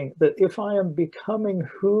being that if I am becoming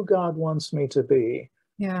who God wants me to be,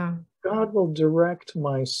 God will direct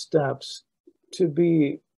my steps to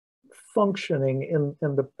be functioning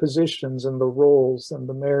in the positions and the roles and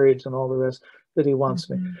the marriage and all the rest that he wants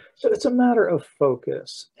me. So it's a matter of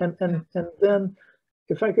focus. And then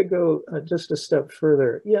if I could go just a step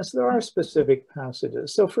further, yes, there are specific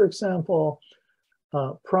passages. So for example,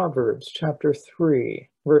 Proverbs chapter 3,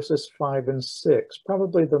 verses 5 and 6,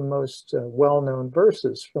 probably the most well-known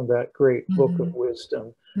verses from that great book of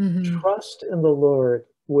wisdom. Trust in the Lord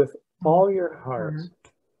with all your heart,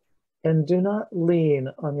 and do not lean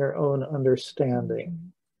on your own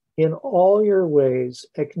understanding. In all your ways,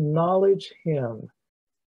 acknowledge him.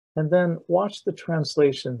 And then watch the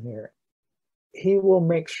translation here. He will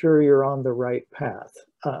make sure you're on the right path.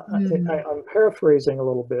 I'm paraphrasing a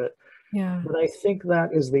little bit, but I think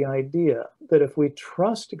that is the idea, that if we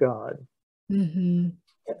trust God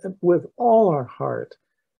with all our heart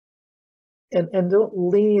and don't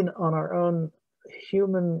lean on our own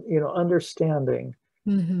human, understanding,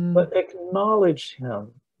 but acknowledge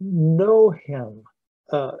him, know him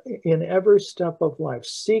in every step of life.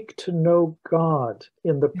 Seek to know God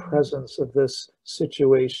in the presence of this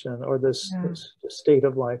situation or this state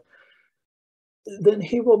of life. Then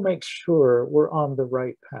he will make sure we're on the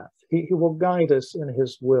right path. He will guide us in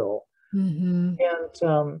his will. And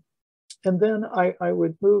then I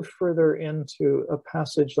would move further into a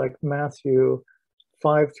passage like Matthew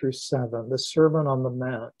 5 through 7, the Sermon on the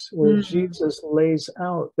Mount, where Jesus lays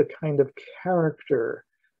out the kind of character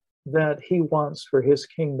that he wants for his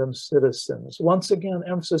kingdom citizens. Once again,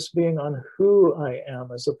 emphasis being on who I am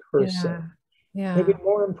as a person. Maybe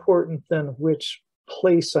more important than which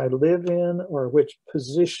place I live in or which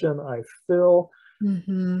position I fill.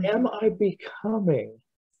 Am I becoming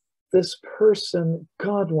this person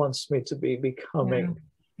God wants me to be becoming?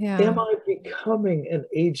 Am I becoming an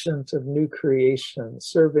agent of new creation,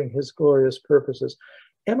 serving his glorious purposes?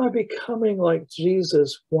 Am I becoming like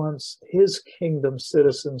Jesus wants his kingdom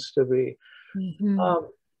citizens to be?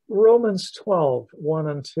 Romans 12, 1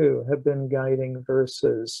 and 2 have been guiding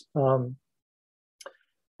verses.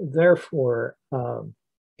 Therefore,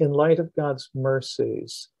 in light of God's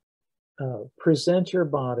mercies, present your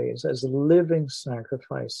bodies as living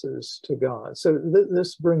sacrifices to God. So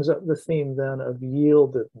this brings up the theme then of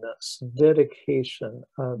yieldedness, dedication,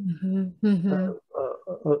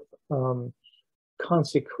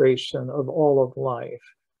 consecration of all of life.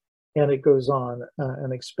 And it goes on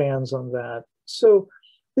and expands on that. So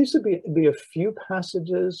these would be a few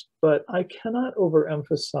passages, but I cannot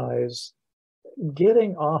overemphasize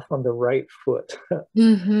getting off on the right foot.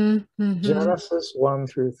 Genesis 1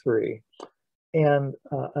 through 3. And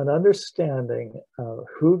an understanding of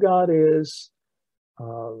who God is,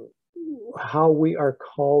 how we are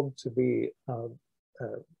called to be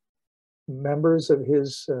members of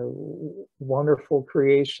his wonderful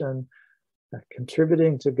creation,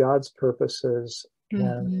 contributing to God's purposes,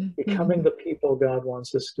 and becoming the people God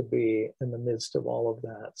wants us to be in the midst of all of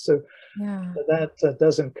that. So that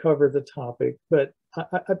doesn't cover the topic, but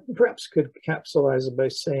I perhaps could capsulize it by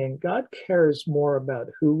saying God cares more about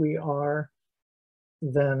who we are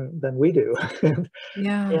than we do. And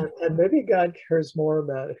maybe God cares more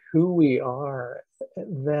about who we are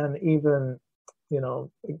than even,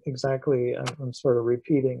 exactly, I'm sort of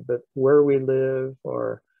repeating, but where we live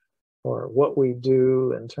or what we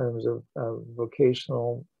do in terms of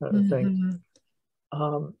vocational things.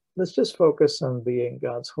 Let's just focus on being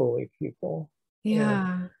God's holy people.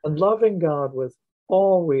 And loving God with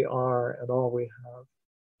all we are and all we have.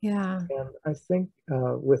 And I think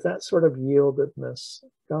with that sort of yieldedness,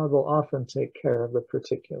 God will often take care of the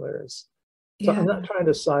particulars. So I'm not trying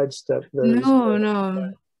to sidestep those.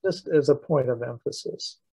 No. Just as a point of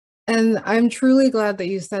emphasis. And I'm truly glad that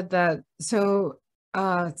you said that. So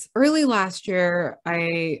early last year,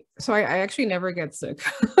 I actually never get sick.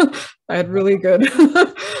 I had really good.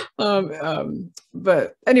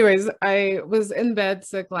 But anyways, I was in bed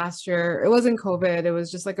sick last year. It wasn't COVID. It was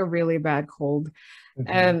just like a really bad cold.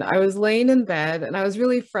 And I was laying in bed and I was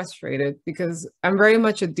really frustrated because I'm very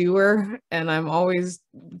much a doer and I'm always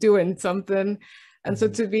doing something. And so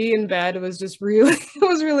to be in bed, it was just really, it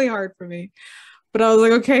was really hard for me. But I was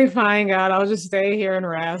like, okay, fine, God, I'll just stay here and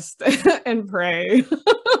rest and pray.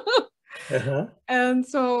 Uh-huh. And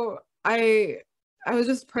so I was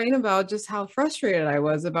just praying about just how frustrated I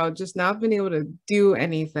was about just not being able to do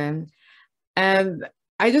anything. And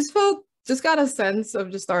I just just got a sense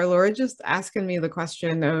of just our Lord just asking me the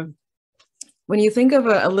question of, when you think of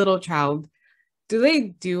a little child, do they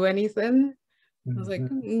do anything? I was like,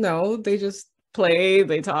 Mhm. no, they just play,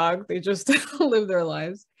 they talk, they just live their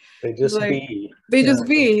lives. They He's just like, be. they Yeah. just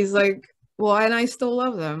be. He's like, well, and I still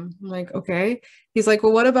love them. I'm like, okay. He's like,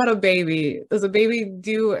 well, what about a baby? Does a baby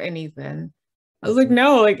do anything? I was like, Mhm.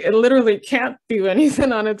 no, like it literally can't do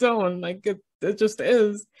anything on its own. Like it just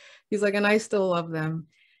is. He's like, and I still love them.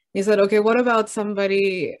 He said, okay, what about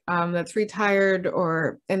somebody that's retired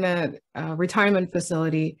or in a retirement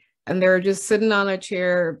facility and they're just sitting on a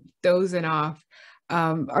chair dozing off?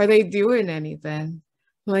 Are they doing anything?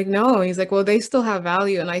 I'm like, no. He's like, well, they still have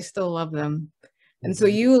value and I still love them. And so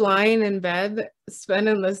Mhm. you lying in bed,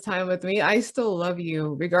 spending this time with me, I still love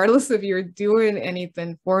you, regardless if you're doing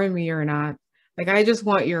anything for me or not. Like, I just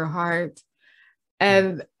want your heart.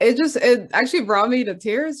 And it actually brought me to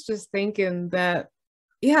tears just thinking that,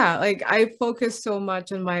 yeah, like I focus so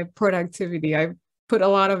much on my productivity. I put a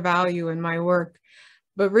lot of value in my work.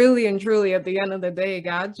 But really and truly, at the end of the day,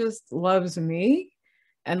 God just loves me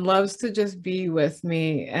and loves to just be with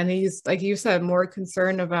me. And he's, like you said, more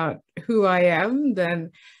concerned about who I am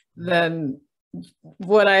than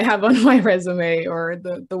what I have on my resume or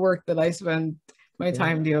the work that I spend my Yeah.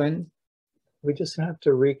 time doing. We just have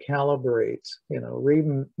to recalibrate,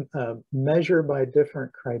 measure by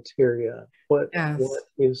different criteria what Yes.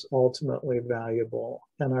 is ultimately valuable.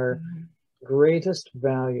 And our Mhm. greatest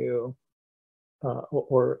value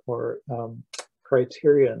or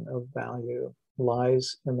criterion of value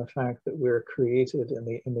lies in the fact that we're created in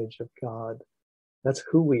the image of God. That's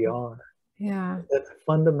who we are. Yeah. That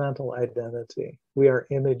fundamental identity. We are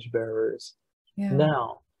image bearers. Yeah.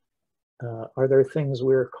 Now, are there things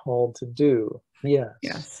we're called to do? Yes,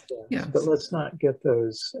 Yes. yes. But Yes. let's not get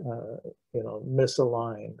those,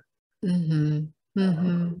 misaligned. Mm-hmm. Uh,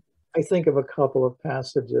 Mm-hmm. I think of a couple of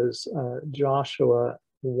passages, Joshua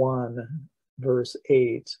 1, verse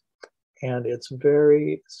 8, and it's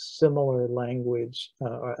very similar language,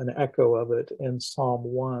 an echo of it in Psalm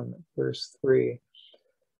 1, verse 3,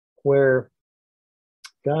 where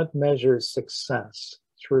God measures success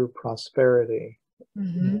through prosperity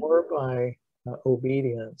Mm-hmm. more by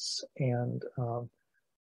obedience and uh,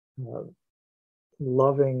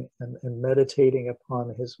 loving and meditating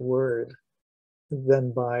upon his word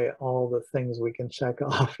than by all the things we can check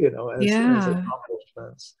off, as Yeah.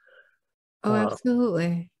 accomplishments. Oh, Uh,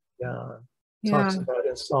 absolutely. yeah. Yeah. Talks about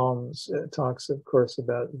in Psalms, it talks, of course,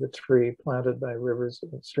 about the tree planted by rivers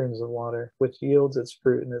and streams of water, which yields its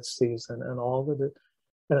fruit in its season, and all that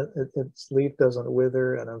its leaf doesn't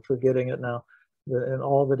wither, and I'm forgetting it now. And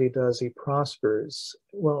all that he does, he prospers.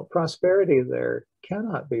 Well, prosperity there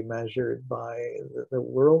cannot be measured by the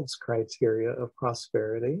world's criteria of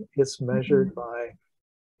prosperity. It's Mhm. measured by,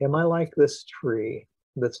 am I like this tree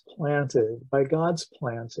that's planted by God's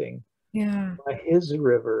planting, Yeah. by his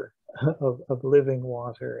river of living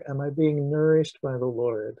water? Am I being nourished by the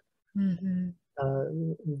Lord? Hmm. uh,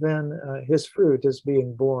 then his fruit is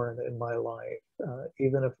being born in my life,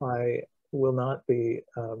 even if I will not be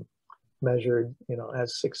measured,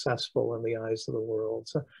 as successful in the eyes of the world.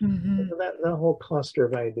 So Hmm. that whole cluster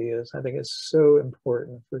of ideas, I think, is so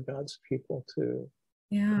important for God's people to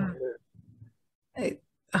Yeah. ponder. I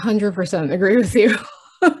 100% agree with you.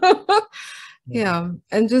 Yeah. Yeah.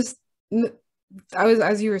 And just, I was,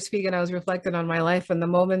 as you were speaking, I was reflecting on my life and the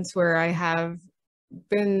moments where I have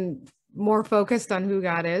been more focused on who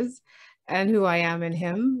God is and who I am in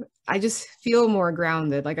him. I just feel more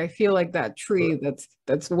grounded. Like I feel like that tree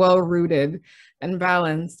that's well rooted and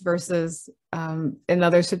balanced versus in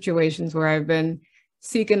other situations where I've been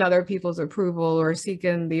seeking other people's approval or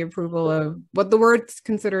seeking the approval of what the word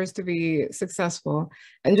considers to be successful,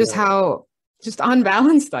 and just Right. how just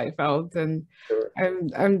unbalanced I felt. And Sure.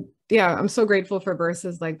 I'm so grateful for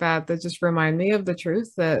verses like that that just remind me of the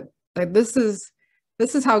truth that like this is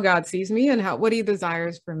how God sees me and how what he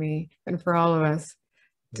desires for me and for all of us,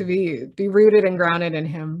 to Yeah, be rooted and grounded in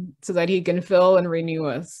him so that he can fill and renew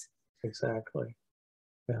us. exactly.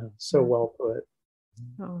 Yeah, so Yeah. well put.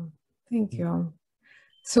 Oh, thank you.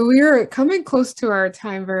 So we are coming close to our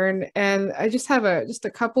time, Vern, and I just have a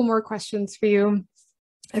couple more questions for you.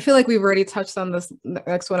 I feel like we've already touched on this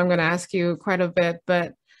next one I'm going to ask you quite a bit,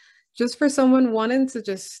 but just for someone wanting to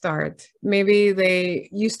just start, maybe they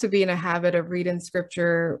used to be in a habit of reading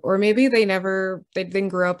scripture, or maybe they didn't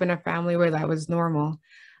grow up in a family where that was normal.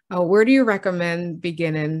 Where do you recommend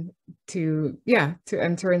beginning to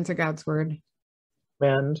enter into God's word?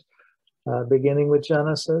 And beginning with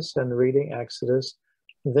Genesis and reading Exodus,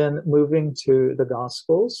 then moving to the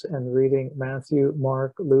Gospels and reading Matthew,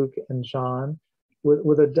 Mark, Luke, and John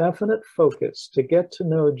with a definite focus to get to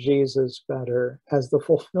know Jesus better as the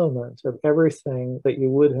fulfillment of everything that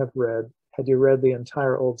you would have read had you read the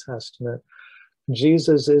entire Old Testament.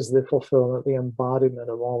 Jesus is the fulfillment, the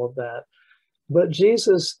embodiment of all of that. But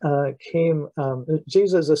Jesus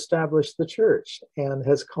Jesus established the church and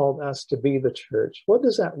has called us to be the church. What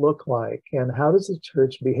does that look like? And how does the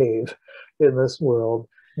church behave in this world?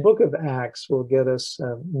 Book of Acts will get us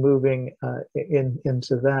moving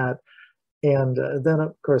into that. And then,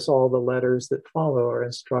 of course, all the letters that follow are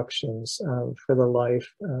instructions for the life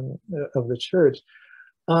of the church.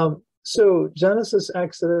 So Genesis,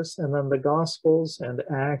 Exodus, and then the Gospels and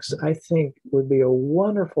Acts, I think would be a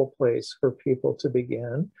wonderful place for people to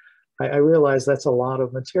begin. I realize that's a lot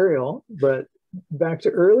of material, but back to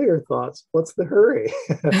earlier thoughts, what's the hurry?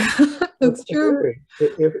 That's true. Hurry?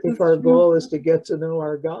 If our goal is to get to know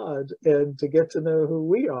our God and to get to know who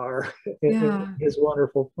we are in his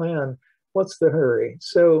wonderful plan, what's the hurry?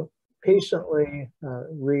 So patiently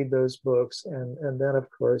read those books and then, of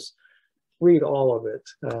course, read all of it.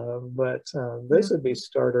 But this would be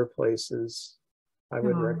starter places I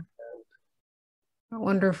would recommend.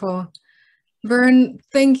 Wonderful. Vern,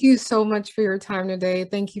 thank you so much for your time today.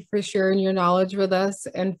 Thank you for sharing your knowledge with us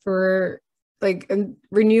and for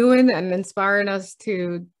renewing and inspiring us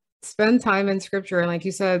to spend time in scripture. And like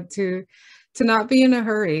you said, to not be in a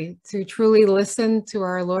hurry, to truly listen to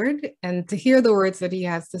our Lord and to hear the words that he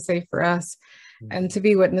has to say for us and to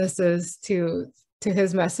be witnesses to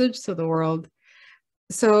his message to the world.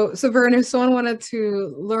 So Vern, if someone wanted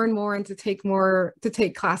to learn more and to take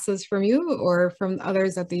classes from you or from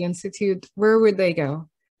others at the Institute, where would they go?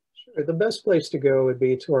 Sure. The best place to go would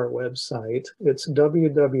be to our website. It's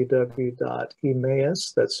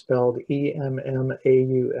www.emmaus, that's spelled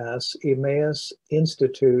EMMAUS,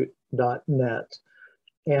 EmmausInstitute.net.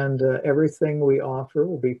 And everything we offer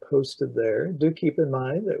will be posted there. Do keep in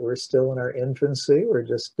mind that we're still in our infancy. We're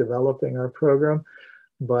just developing our program.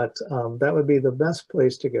 But that would be the best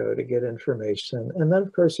place to go to get information. And then,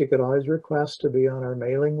 of course, you could always request to be on our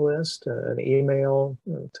mailing list, an email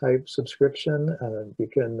type subscription. You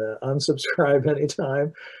can unsubscribe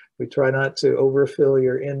anytime. We try not to overfill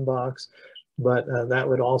your inbox, but that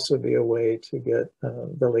would also be a way to get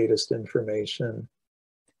the latest information.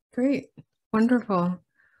 Great. Wonderful.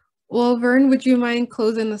 Well, Vern, would you mind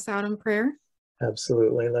closing us out in prayer?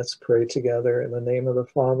 Absolutely. Let's pray together in the name of the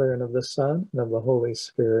Father and of the Son and of the Holy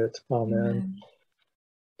Spirit. Amen. Amen.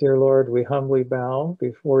 Dear Lord, we humbly bow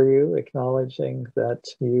before you, acknowledging that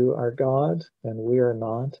you are God and we are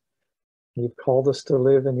not. You've called us to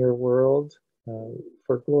live in your world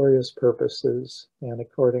for glorious purposes and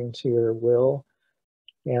according to your will.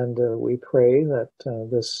 And we pray that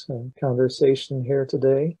this conversation here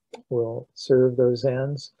today will serve those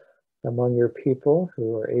ends among your people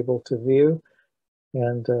who are able to view.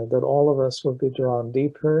 And that all of us will be drawn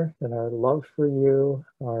deeper in our love for you,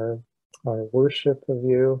 our worship of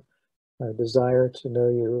you, our desire to know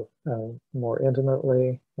you more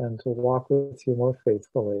intimately and to walk with you more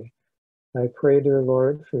faithfully. I pray, dear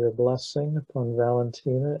Lord, for your blessing upon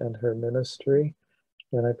Valentina and her ministry,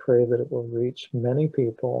 and I pray that it will reach many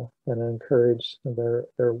people and encourage their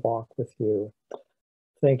walk with you.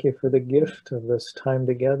 Thank you for the gift of this time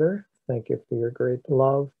together. Thank you for your great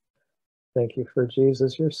love. Thank you for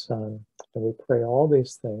Jesus, your Son. And we pray all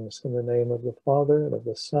these things in the name of the Father, and of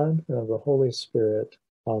the Son, and of the Holy Spirit.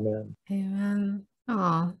 Amen. Amen.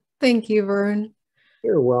 Oh, thank you, Vern.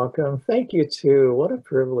 You're welcome. Thank you, too. What a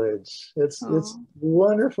privilege. It's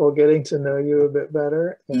wonderful getting to know you a bit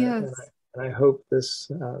better. And I hope this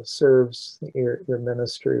serves your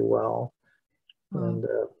ministry well. And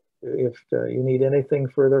if you need anything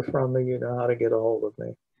further from me, you know how to get a hold of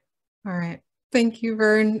me. All right. Thank you,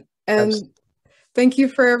 Vern. And thank you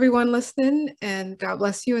for everyone listening, and God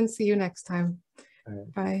bless you and see you next time.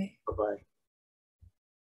 Right. Bye. Bye-bye.